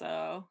though,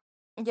 so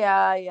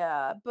yeah,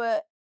 yeah,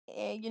 but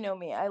you know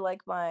me, I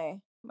like my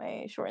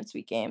short and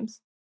sweet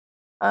games.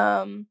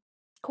 Um,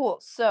 cool.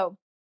 So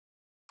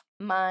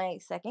my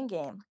second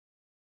game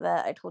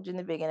that I told you in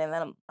the beginning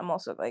that I'm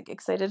also like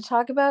excited to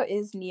talk about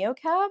is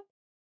NeoCab.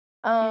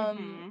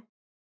 Um, Mhm.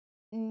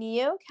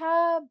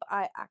 NeoCab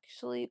I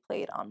actually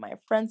played on my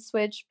friend's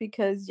Switch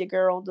because your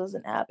girl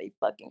doesn't have a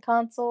fucking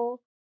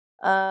console.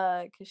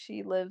 Cause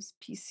she lives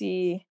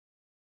PC,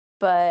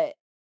 but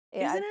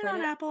yeah, I Isn't it played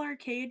on it. Apple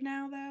Arcade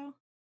now though?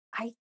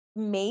 I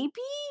maybe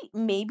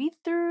maybe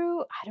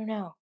through I don't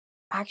know.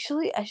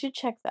 Actually, I should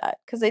check that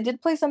because I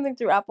did play something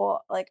through Apple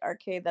like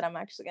Arcade that I'm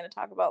actually going to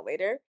talk about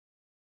later.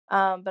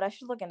 But I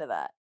should look into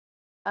that.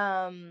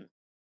 Um,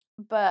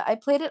 but I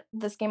played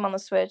this game on the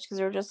Switch because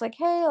they were just like,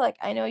 hey, like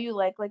I know you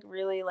like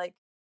really like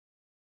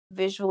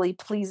visually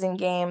pleasing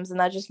games, and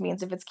that just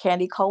means if it's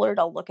candy colored,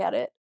 I'll look at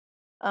it.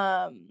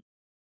 Um,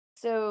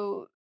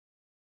 so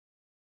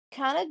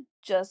kind of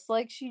just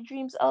like She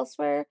Dreams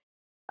Elsewhere,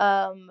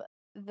 um,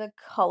 the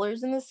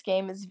colors in this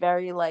game is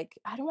very like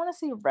I don't want to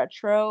say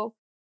retro,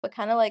 but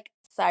kind of like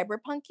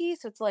cyberpunky.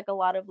 So it's like a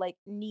lot of like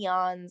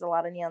neons, a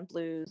lot of neon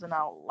blues, and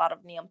a lot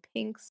of neon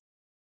pinks.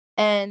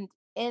 And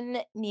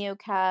in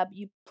NeoCab,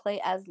 you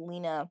play as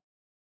Lena,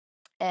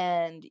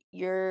 and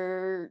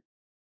you're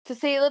to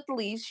say that the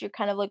least, you're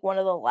kind of like one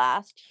of the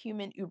last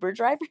human Uber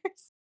drivers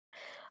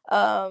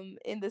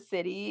in the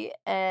city,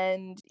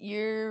 and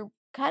you're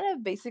kind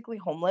of basically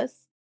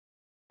homeless.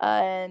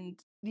 And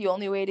the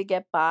only way to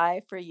get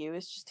by for you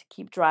is just to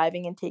keep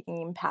driving and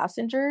taking in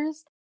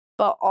passengers,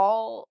 but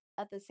all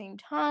at the same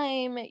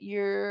time,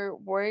 you're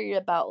worried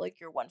about like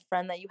your one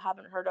friend that you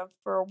haven't heard of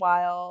for a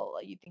while.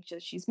 You think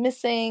that she's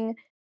missing,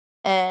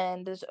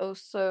 and there's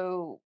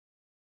also,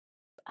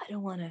 I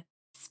don't want to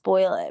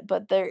spoil it,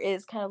 but there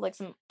is kind of like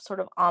some sort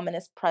of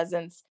ominous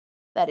presence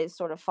that is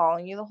sort of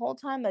following you the whole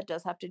time that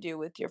does have to do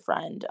with your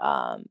friend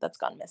that's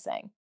gone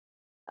missing.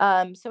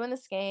 So in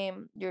this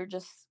game, you're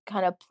just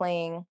kind of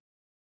playing,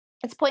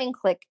 it's point and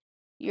click.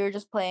 You're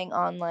just playing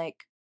on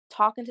like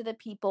talking to the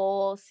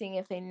people, seeing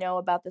if they know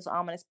about this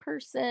ominous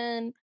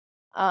person,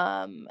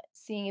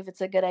 seeing if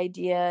it's a good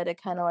idea to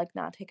kind of like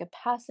not take a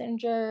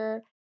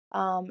passenger,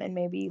 and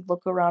maybe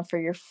look around for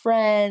your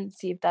friend,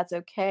 see if that's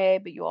okay,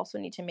 but you also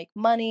need to make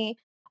money.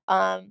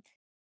 Um,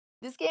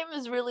 this game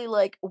is really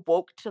like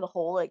woke to the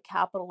whole like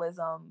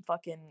capitalism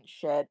fucking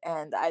shit,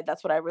 and I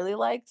that's what I really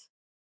liked.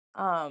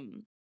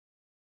 Um,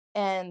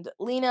 and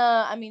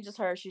Lena, I mean, just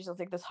her, she's just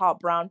like this hot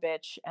brown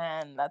bitch,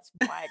 and that's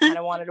why I kind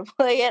of wanted to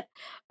play it.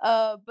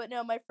 But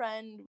no, my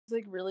friend was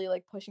like really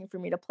like pushing for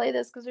me to play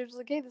this because they're just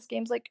like, hey, this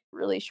game's like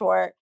really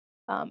short.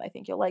 I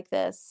think you'll like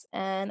this.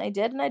 And I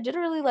did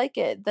really like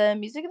it. The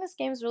music in this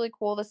game is really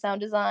cool. The sound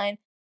design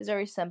is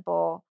very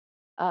simple.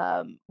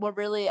 What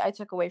really I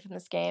took away from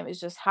this game is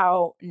just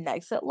how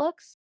nice it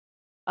looks.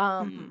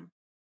 Um, Hmm.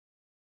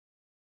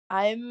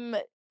 I'm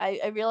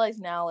I realize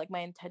now like my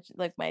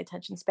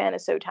attention span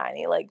is so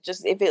tiny. Like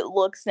just if it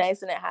looks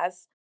nice and it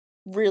has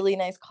really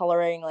nice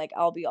coloring, like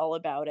I'll be all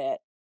about it.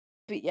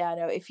 But yeah,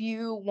 no, if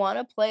you want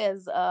to play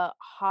as a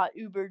hot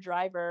Uber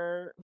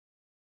driver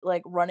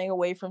like running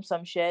away from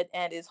some shit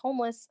and is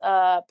homeless,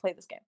 play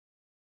this game.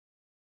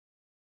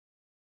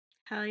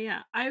 Hell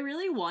yeah. I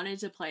really wanted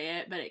to play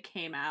it, but it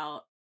came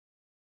out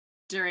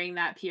during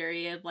that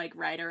period, like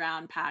right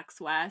around PAX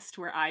West,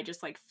 where I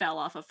just like fell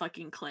off a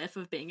fucking cliff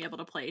of being able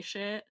to play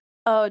shit.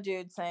 Oh,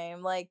 dude,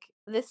 same. Like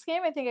this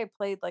game I think I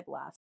played like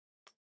last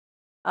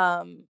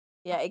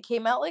yeah, it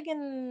came out like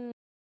in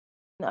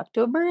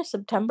October,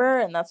 September,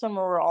 and that's when we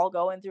were all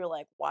going through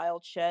like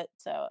wild shit,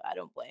 so I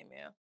don't blame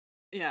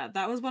Yeah,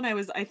 that was when I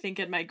was, I think,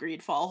 in my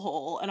Greedfall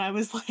hole, and I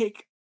was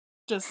like,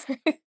 just you.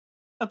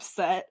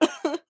 upset.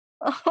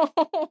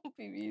 Oh,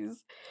 BBs.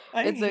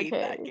 I It's hate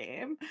that okay.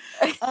 game.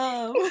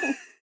 Um,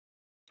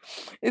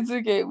 It's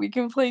okay. We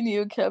can play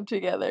NeoCab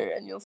together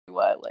and you'll see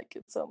why I like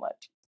it so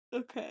much.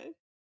 okay,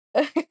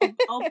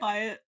 I'll buy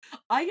it.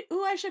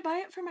 I should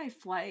buy it for my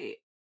flight.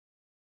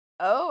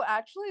 Oh,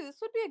 actually, this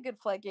would be a good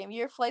flight game.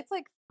 Your flight's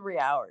like 3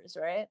 hours,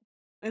 right?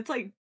 It's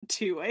like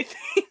 2, I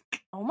think.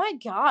 Oh my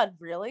god,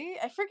 really?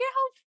 I forget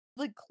how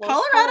like close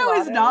Colorado is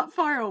Colorado is. not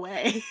far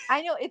away.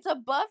 I know it's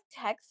above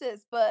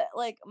Texas, but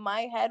like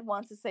my head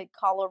wants to say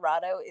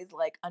Colorado is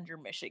like under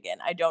Michigan.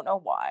 I don't know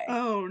why.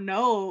 Oh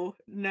no,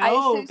 I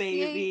no, associate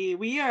baby.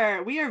 We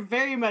are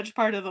very much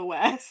part of the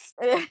West.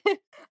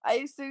 I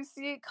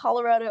associate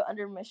Colorado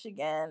under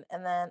Michigan,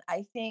 and then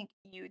I think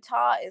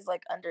Utah is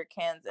like under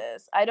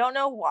Kansas. I don't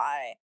know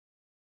why.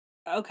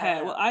 I Okay,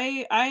 don't well,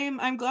 know.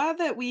 I'm glad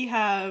that we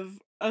have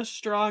a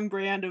strong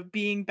brand of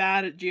being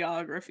bad at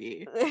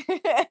geography.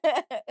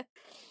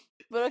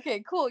 But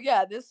okay, cool.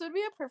 Yeah, this would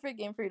be a perfect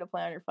game for you to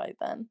play on your flight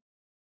then.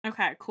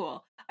 Okay,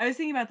 cool. I was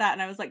thinking about that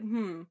and I was like,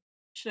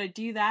 should I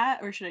do that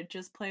or should I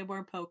just play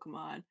more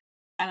Pokemon?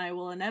 And I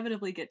will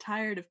inevitably get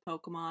tired of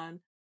Pokemon,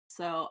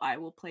 so I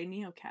will play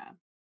Neocab.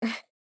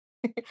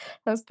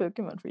 That's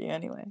Pokemon for you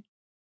anyway.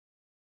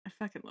 I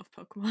fucking love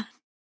Pokemon.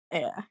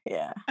 Yeah,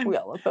 yeah. We I'm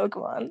all love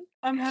Pokemon.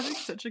 I'm having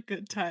such a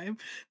good time.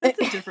 That's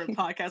a different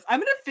podcast.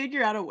 I'm gonna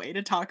figure out a way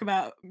to talk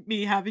about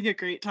me having a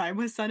great time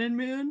with Sun and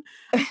Moon,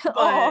 but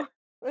Oh,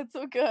 that's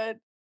so good.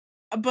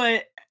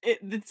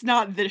 it's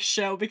not this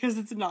show because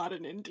it's not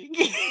an indie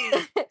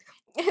game.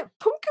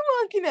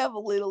 Pokemon can have a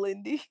little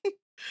indie.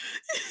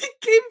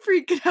 Game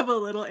Freak could have a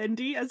little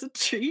indie as a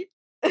treat.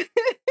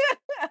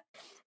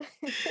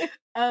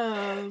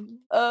 Um,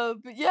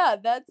 But yeah,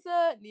 that's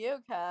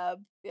Neocab.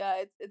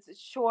 Yeah, it's a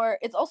short.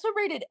 It's also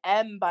rated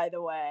M, by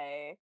the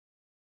way.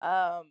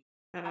 I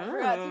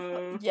forgot to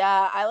oh.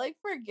 yeah, I like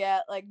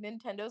forget like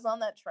Nintendo's on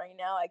that train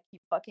now. I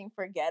keep fucking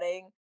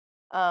forgetting.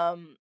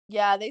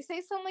 Yeah, they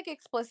say some like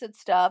explicit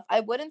stuff. I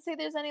wouldn't say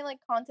there's any like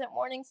content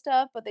warning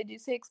stuff, but they do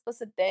say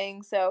explicit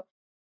things. So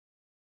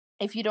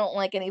if you don't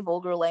like any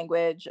vulgar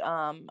language,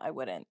 I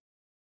wouldn't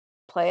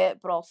play it.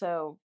 But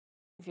also,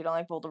 if you don't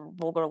like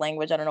vulgar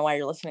language, I don't know why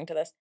you're listening to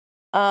this.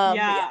 But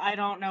Yeah, yeah. I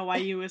don't know why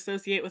you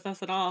associate with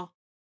us at all,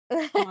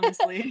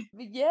 honestly.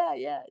 But yeah,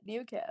 yeah,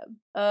 New Cab.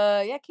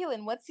 Yeah,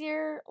 Kaylin, what's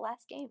your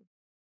last game?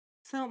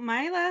 So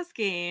my last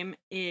game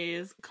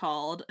is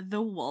called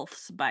The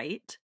Wolf's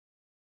Bite,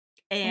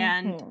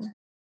 and Mm-hmm.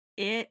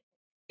 it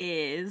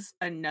is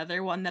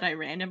another one that I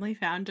randomly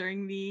found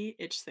during the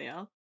itch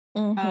sale.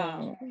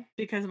 Mm-hmm.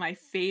 Because my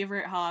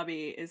favorite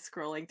hobby is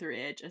scrolling through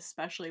itch,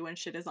 especially when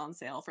shit is on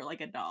sale for like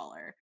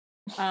 $1.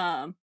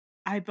 Um,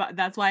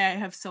 That's why I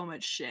have so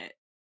much shit.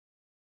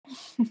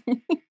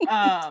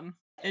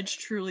 It's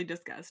truly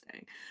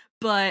disgusting.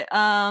 But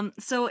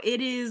so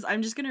it is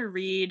I'm just going to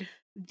read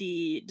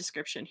the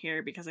description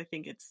here because I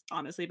think it's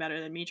honestly better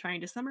than me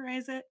trying to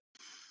summarize it.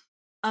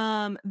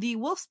 The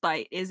Wolf's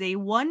Bite is a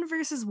one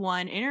versus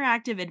one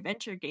interactive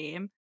adventure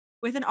game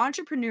with an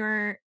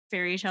entrepreneur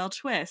fairy tale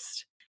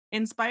twist.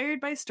 Inspired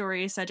by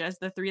stories such as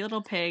The Three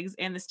Little Pigs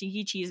and The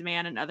Stinky Cheese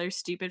Man and other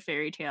stupid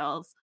fairy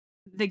tales,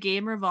 the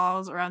game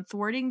revolves around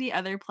thwarting the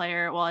other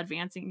player while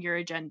advancing your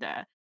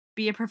agenda.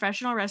 Be a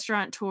professional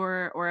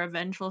restaurateur or a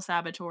vengeful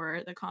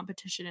saboteur, the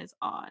competition is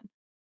on.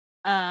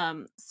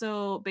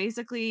 So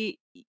basically,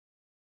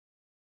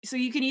 so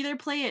you can either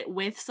play it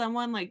with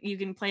someone, like you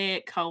can play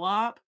it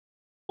co-op,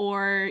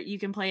 or you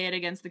can play it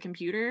against the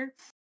computer,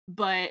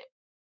 but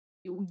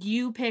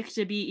you pick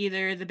to be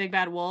either the big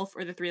bad wolf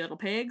or the three little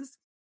pigs,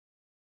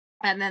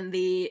 and then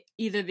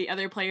either the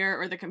other player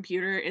or the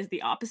computer is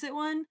the opposite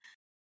one.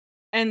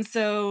 And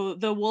so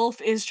the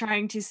wolf is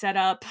trying to set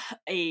up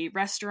a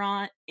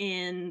restaurant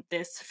in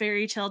this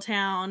fairy tale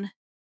town,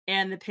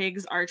 and the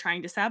pigs are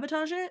trying to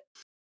sabotage it.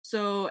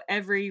 So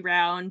every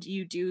round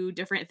you do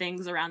different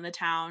things around the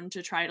town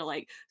to try to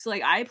like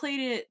I've played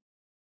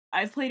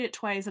it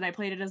twice and I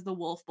played it as the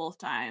wolf both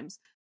times.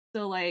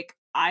 So like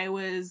I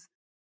was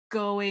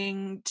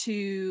going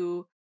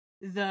to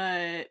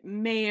the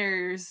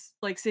mayor's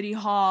like city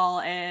hall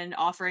and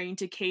offering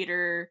to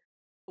cater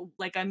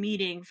like a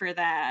meeting for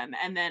them,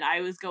 and then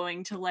I was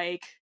going to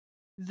like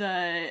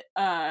the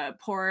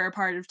poorer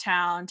part of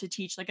town to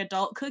teach like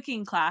adult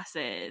cooking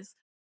classes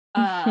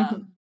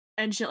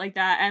and shit like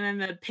that. And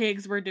then the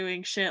pigs were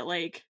doing shit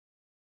like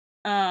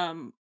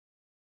um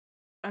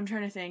I'm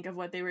trying to think of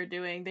what they were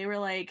doing. They were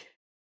like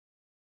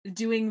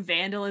doing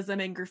vandalism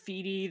and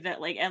graffiti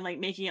that like and like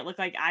making it look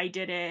like I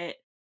did it,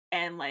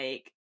 and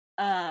like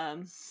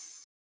um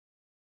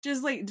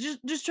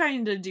just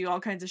trying to do all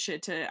kinds of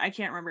shit to I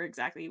can't remember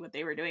exactly what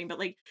they were doing, but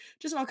like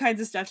just all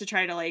kinds of stuff to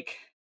try to like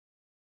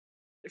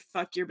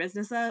fuck your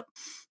business up.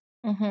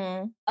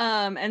 Mhm.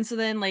 And so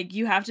then like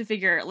you have to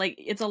figure like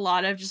it's a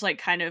lot of just like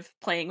kind of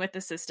playing with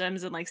the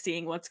systems and like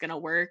seeing what's gonna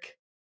work.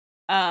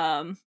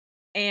 Um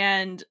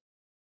and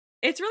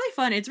it's really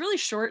fun. It's really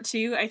short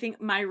too. I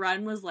think my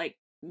run was like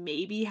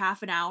maybe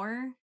half an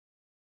hour.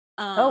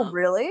 Oh, Um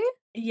really?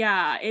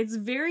 yeah, it's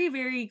very,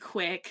 very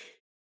quick.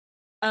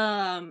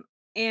 Um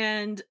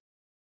and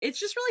it's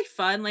just really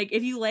fun. Like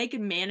if you like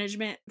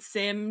management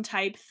sim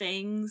type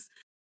things,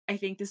 I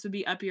think this would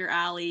be up your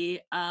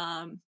alley.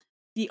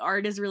 The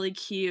art is really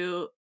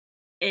cute.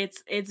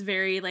 It's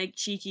very like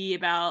cheeky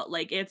about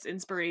like its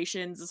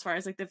inspirations as far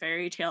as like the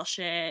fairy tale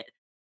shit.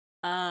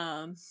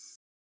 Um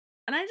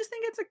and I just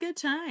think it's a good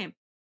time.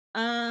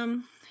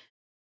 Um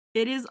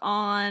it is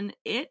on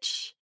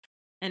itch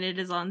and it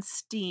is on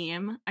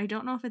Steam. I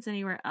don't know if it's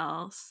anywhere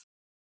else.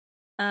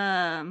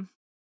 Um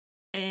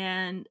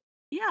and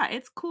yeah,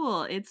 it's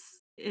cool. It's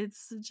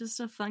just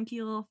a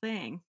funky little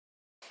thing.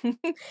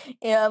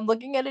 Yeah, I'm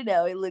looking at it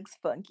now. It looks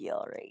funky,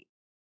 all right.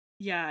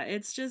 Yeah,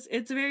 it's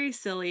very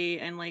silly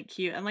and like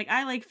cute. And like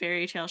I like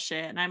fairy tale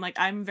shit, and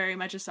I'm very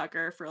much a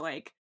sucker for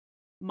like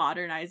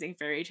modernizing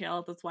fairy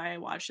tale. That's why I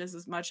watched this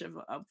as much of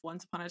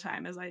Once Upon a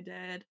Time as I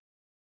did.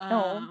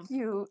 Oh, Um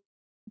cute.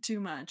 Too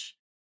much.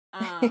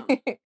 Um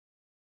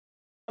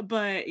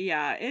but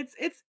yeah,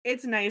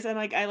 it's nice, and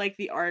like I like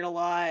the art a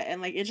lot,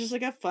 and like it's just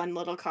like a fun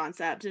little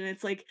concept, and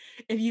it's like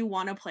if you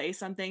want to play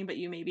something but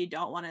you maybe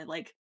don't want to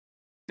like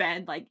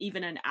spend like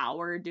even an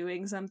hour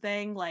doing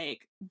something,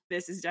 like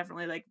this is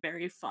definitely like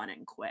very fun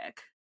and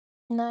quick.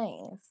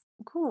 Nice.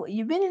 Cool.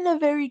 You've been in a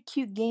very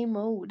cute game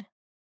mode.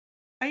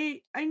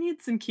 I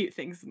need some cute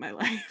things in my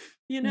life,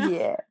 you know?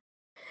 Yeah.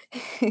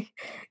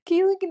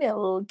 Keep looking at a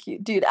little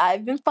cute. Dude,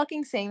 I've been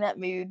fucking saying that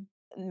mood.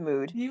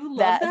 You love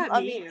That that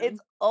I mean, it's meme.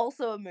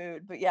 also a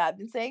mood, but yeah, I've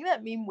been saying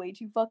that meme way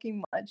too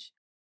fucking much.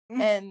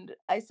 And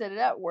I said it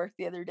at work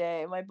the other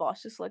day, and my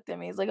boss just looked at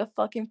me. He's like a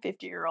fucking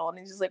 50-year-old, and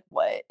he's just like,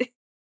 "What?"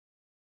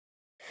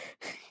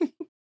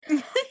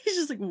 He's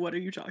just like, "What are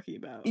you talking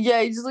about?"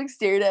 Yeah, he just like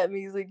stared at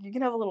me. He's like, "You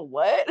can have a little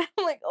what?"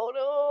 I'm like,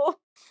 "Oh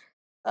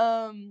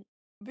no."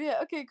 But yeah,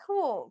 okay,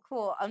 cool,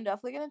 cool. I'm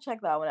definitely gonna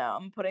check that one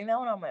out. I'm putting that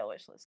one on my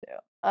wish list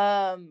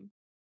too.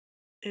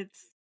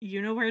 It's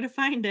you know where to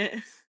find it.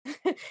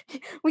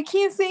 We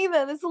can't say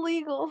that. That's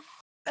illegal.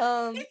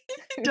 Um,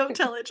 Don't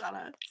tell it,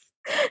 Jana.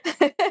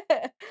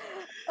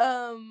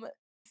 um,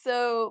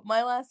 so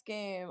my last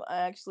game I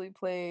actually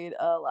played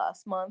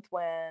last month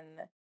when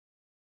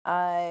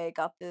I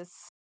got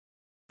this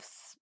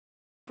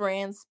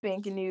brand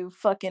spanking new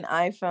fucking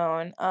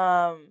iPhone.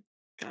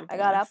 God I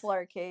got bless. Apple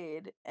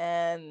Arcade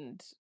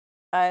and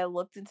I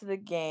looked into the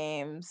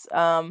games.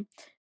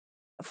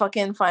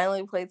 Fucking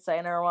finally played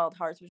Sayonara Wild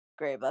Hearts, which is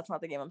great, but that's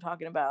not the game I'm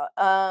talking about.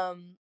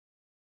 I'm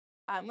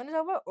gonna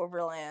talk about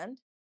Overland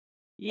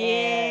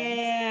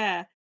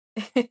and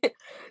Yeah.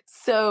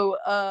 so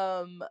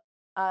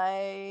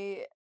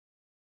I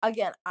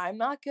again I'm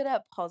not good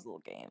at puzzle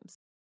games.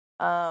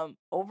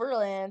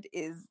 Overland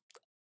is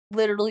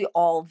literally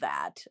all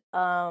that.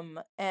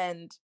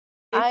 And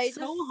It's I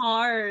so just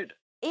hard.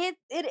 it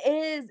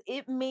is.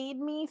 It made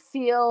me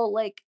feel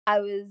like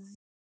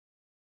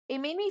it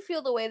made me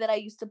feel the way that I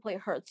used to play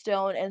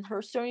Hearthstone, and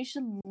Hearthstone used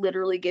to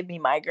literally give me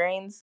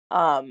migraines.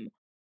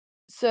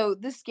 So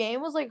this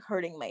game was like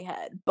hurting my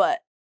head,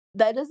 but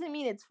that doesn't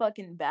mean it's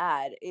fucking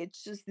bad.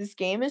 It's just this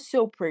game is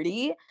so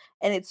pretty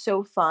and it's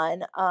so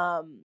fun.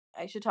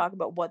 I should talk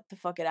about what the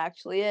fuck it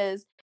actually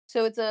is.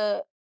 So it's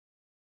a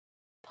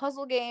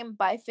puzzle game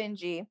by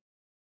Finji,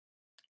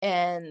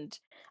 and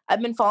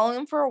I've been following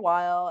him for a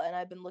while, and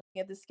I've been looking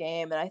at this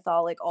game, and I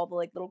thought like all the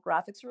like little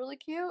graphics were really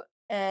cute,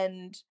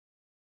 and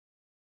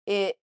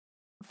it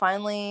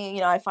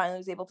finally, I finally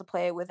was able to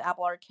play it with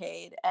Apple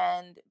Arcade,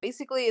 and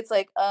basically it's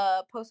like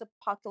a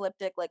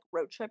post-apocalyptic like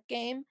road trip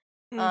game.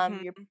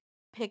 You're Mhm.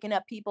 picking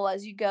up people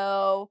as you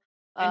go.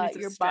 And it's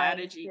a You're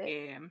buying strategy shit.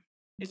 game.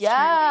 It's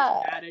turn-based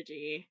Yeah,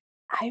 strategy.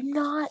 I'm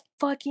not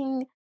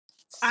fucking.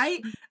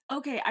 I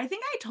okay, I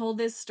think I told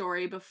this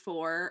story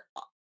before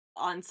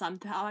on some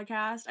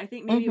podcast. I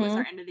think maybe it was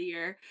our Mhm. end of the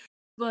year,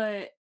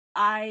 but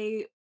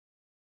I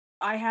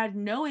I had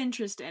no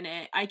interest in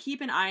it. I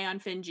keep an eye on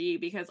Finji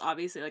because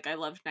obviously like I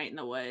loved Night in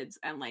the Woods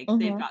and like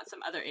they've Mhm. got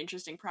some other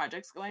interesting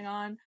projects going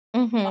on.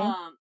 Mhm.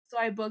 So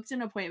I booked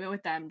an appointment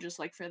with them just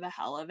like for the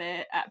hell of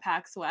it at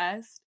PAX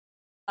West.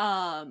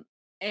 Um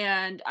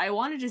and I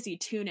wanted to see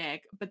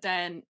Tunic, but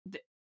then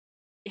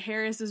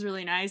Harris was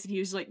really nice and he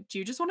was like, "Do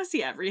you just want to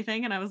see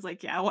everything?" And I was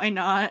like, "Yeah, why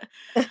not?"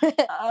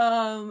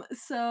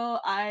 So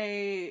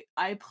I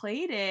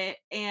played it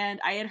and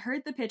I had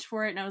heard the pitch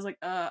for it and I was like,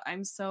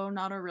 I'm so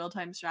not a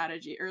real-time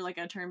strategy or like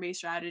a turn-based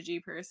strategy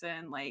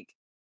person. Like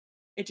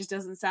it just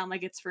doesn't sound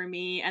like it's for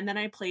me." And then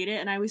I played it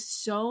and I was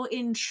so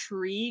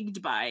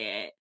intrigued by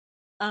it.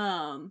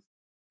 Um,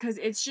 because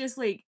it's just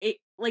like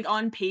like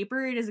on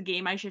paper it is a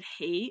game I should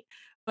hate,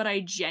 but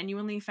I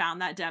genuinely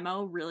found that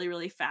demo really,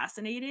 really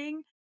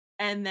fascinating.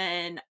 And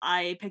then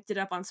I picked it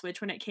up on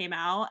Switch when it came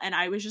out, and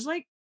I was just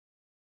like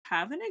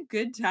having a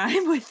good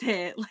time with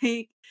it.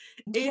 Like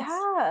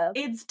it's Yeah.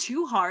 it's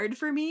too hard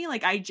for me.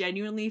 Like I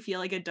genuinely feel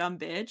like a dumb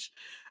bitch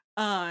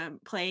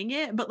playing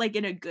it, but like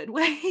in a good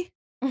way.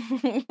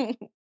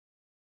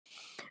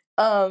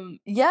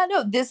 Yeah,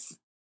 no, this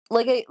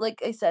like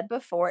I said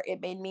before,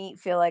 it made me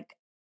feel like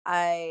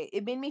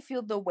it made me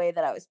feel the way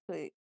that I was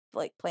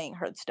playing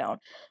Hearthstone.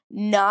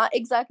 Not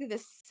exactly the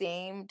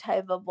same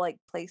type of like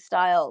play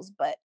styles,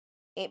 but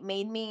it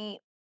made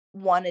me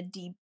want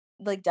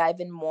to dive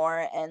in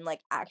more and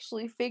like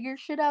actually figure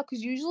shit out,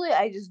 cuz usually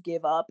I just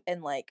give up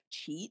and like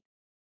cheat,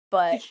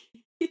 but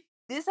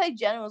this I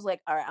genuinely was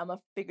like, "All right, I'm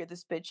gonna figure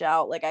this bitch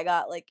out." Like I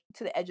got like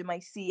to the edge of my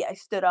seat, I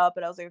stood up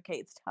and I was like, "Okay,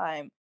 it's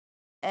time."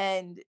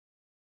 And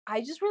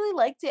I just really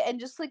liked it, and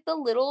just like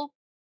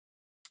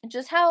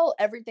just how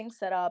everything's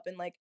set up, and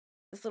like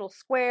this little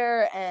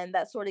square, and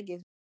that sort of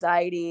gives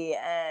anxiety,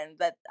 and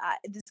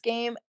this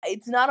game,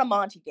 it's not a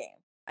Monty game.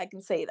 I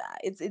can say that.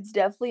 It's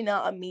definitely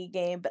not a me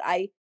game, but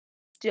I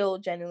still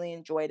genuinely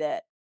enjoyed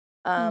it.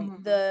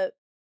 Mhm. The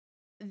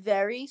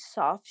very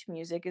soft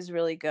music is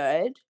really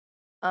good.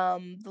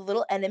 The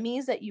little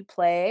enemies that you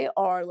play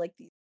are like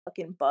these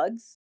fucking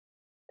bugs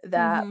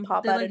that Mhm.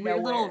 pop They're out like of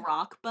weird little nowhere.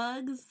 rock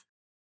bugs.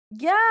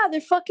 Yeah,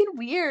 they're fucking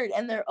weird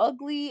and they're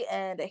ugly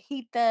and I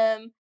hate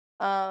them.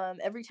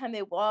 Every time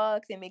they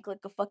walk, they make like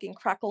a fucking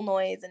crackle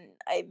noise and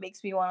it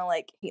makes me want to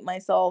like hate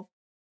myself.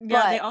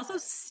 Yeah, they But also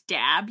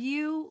stab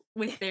you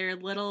with their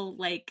little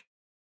like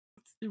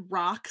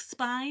rock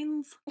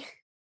spines.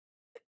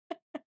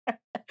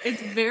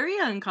 It's very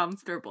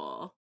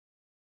uncomfortable.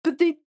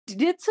 they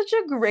did such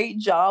a great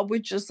job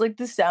with just like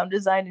the sound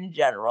design in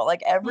general.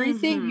 Like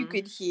everything you Mhm.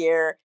 could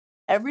hear,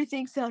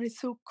 everything sounded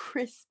so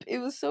crisp. It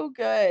was so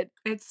good.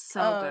 It's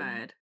so Um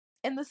good.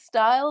 and the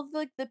style of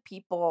like the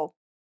people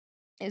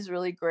is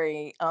really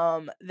great.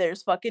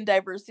 There's fucking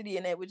diversity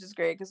in it, which is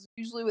great because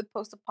usually with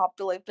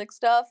post-apocalyptic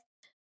stuff,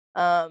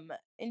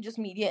 and just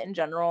media in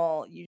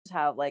general, you just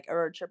have like a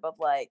road trip of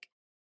like,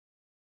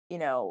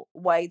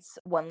 whites,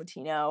 one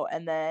Latino,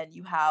 and then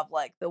you have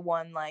like the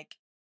one like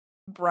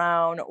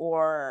brown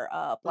or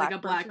Like a black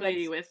black person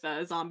lady that's, with,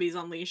 zombies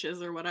on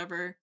leashes or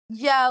whatever.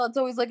 yeah, that's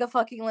always like a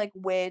fucking like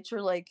witch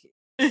or like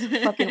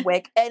fucking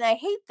wick. And I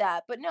hate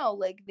that. But no,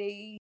 like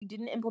they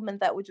didn't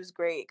implement that, which was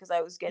great because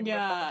I was getting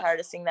like fucking Yeah. tired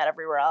of seeing that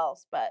everywhere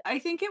else. But I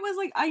think it was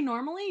like I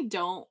normally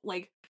don't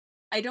like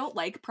I don't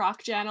like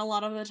proc gen a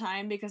lot of the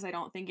time because I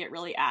don't think it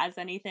really adds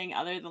anything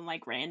other than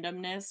like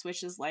randomness,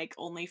 which is like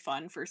only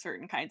fun for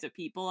certain kinds of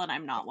people, and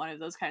I'm not one of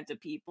those kinds of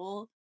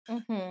people.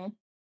 mhm.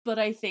 But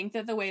I think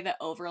that the way that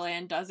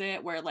Overland does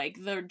it, where like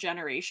the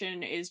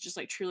generation is just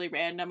like truly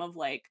random of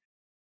like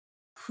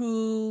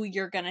who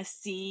you're gonna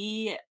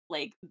see,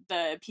 like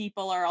the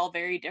people are all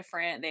very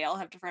different. They all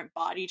have different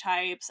body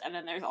types, and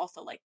then there's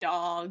also like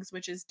dogs,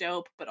 which is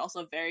dope, but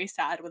also very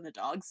sad when the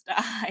dogs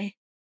die.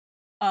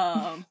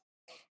 Um,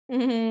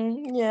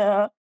 Mhm.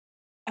 Yeah.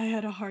 I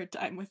had a hard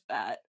time with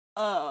that.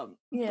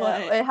 Yeah,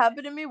 But it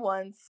happened to me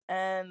once,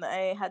 and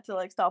I had to,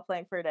 like, stop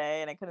playing for a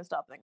day, and I couldn't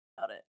stop thinking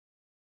about it.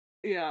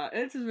 yeah,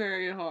 it's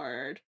very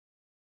hard.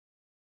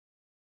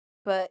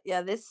 But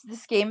yeah, this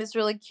game is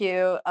really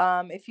cute.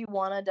 If you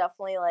wanna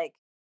definitely, like,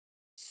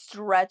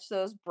 stretch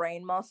those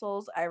brain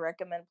muscles, I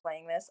recommend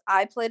playing this.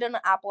 I played on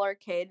Apple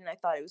Arcade, and I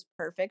thought it was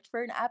perfect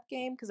for an app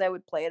game because I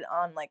would play it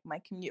on, like, my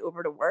commute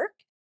over to work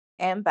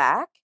and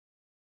back.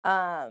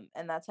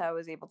 And that's how I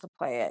was able to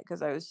play it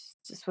because I was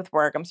just with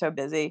work, I'm so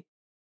busy.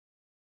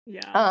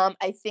 Yeah.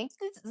 I think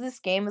this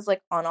game is,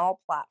 like, on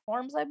all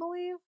platforms, I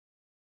believe.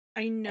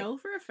 I Like, know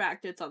for a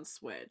fact it's on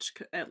Switch,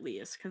 at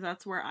least, because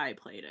that's where I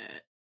played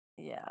it.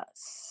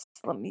 yes.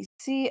 Let me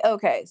see.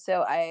 Okay,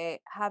 so I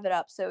have it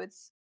up. So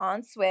it's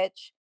on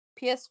Switch,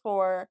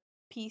 PS4,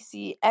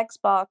 PC,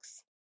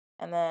 Xbox,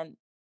 and then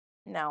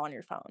now on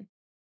your phone.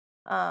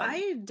 Um,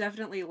 I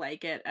definitely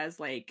like it as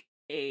like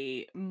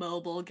a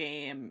mobile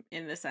game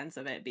in the sense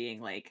of it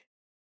being like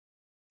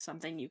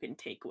something you can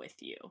take with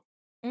you.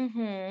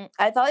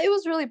 I thought it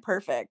was really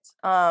perfect.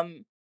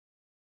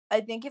 I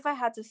think if I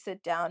had to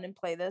sit down and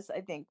play this,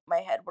 I think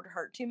my head would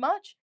hurt too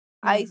much.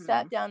 I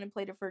sat Mhm. down and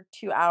played it for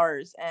 2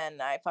 hours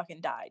and I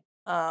fucking died.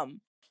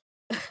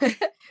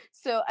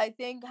 So I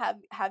think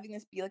having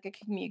this be like a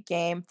commute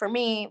game for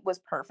me was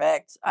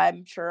perfect.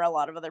 I'm sure a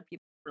lot of other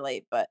people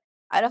relate, but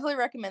I definitely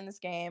recommend this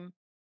game.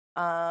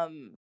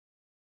 Um,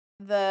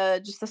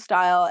 the just the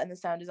style and the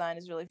sound design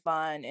is really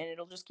fun, and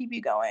it'll just keep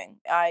you going.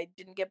 I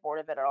didn't get bored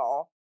of it at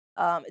all.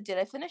 Did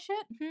I finish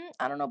it?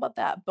 I don't know about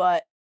that,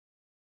 but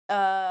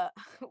uh,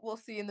 we'll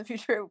see in the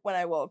future when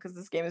I will, because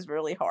this game is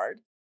really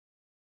hard.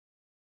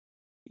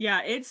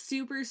 Yeah, it's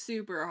super,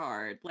 super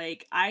hard.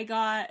 Like,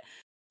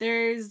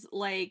 there's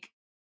like,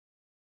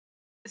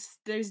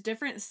 there's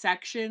different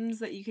sections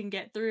that you can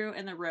get through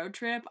in the road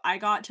trip. I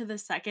got to the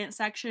second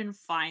section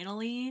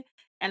finally,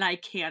 and I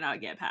cannot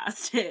get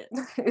past it.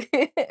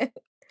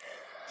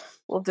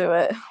 We'll do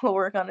it. We'll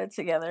work on it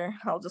together.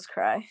 I'll just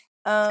cry.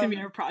 It's gonna be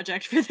our Um,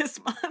 project for this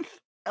month.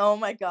 oh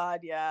my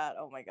god, yeah.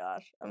 Oh my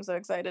gosh. I'm so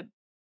excited.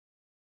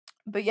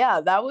 But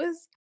yeah, that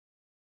was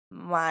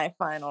my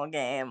final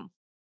game.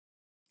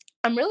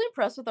 I'm really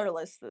impressed with our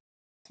list this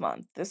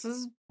month. This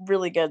is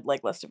really good,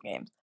 like, list of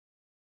games.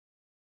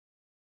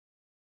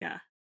 Yeah,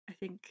 I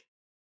think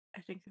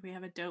I think that we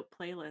have a dope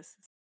playlist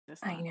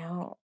this I month.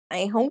 know.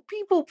 I hope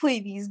people play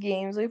these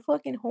games. I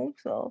fucking hope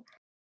so.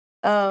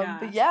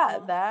 But Yeah. yeah,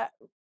 Well, that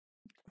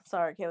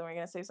sorry, Caitlin, were you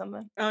gonna say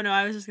something? oh no,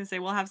 I was just gonna say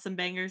we'll have some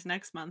bangers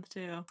next month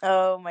too.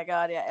 Oh my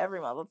god, yeah,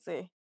 every month. Let's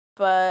see.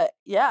 But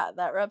yeah,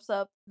 that wraps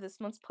up this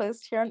month's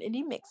playlist here on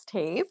Indie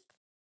Mixtape.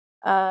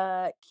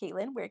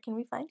 Caitlin, where can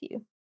we find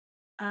you?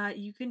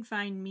 You can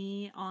find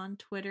me on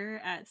Twitter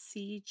at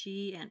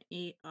CG and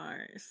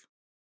 8Rs.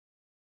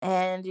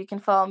 And you can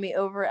follow me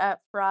over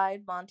at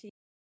Fried Monty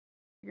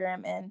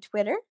Instagram and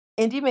Twitter.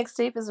 Indie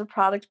Mixtape is a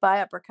product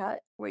by Uppercut,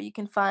 where you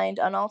can find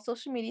on all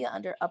social media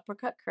under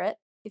Uppercut Crit.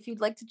 If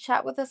you'd like to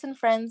chat with us and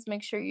friends,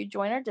 make sure you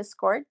join our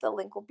Discord. The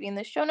link will be in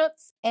the show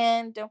notes.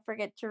 And don't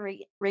forget to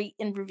rate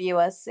and review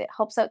us. It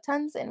helps out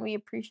tons and we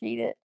appreciate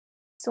it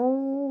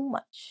so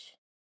much.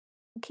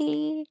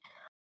 Okay,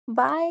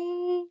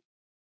 bye.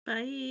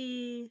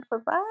 Bye. Bye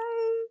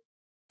bye.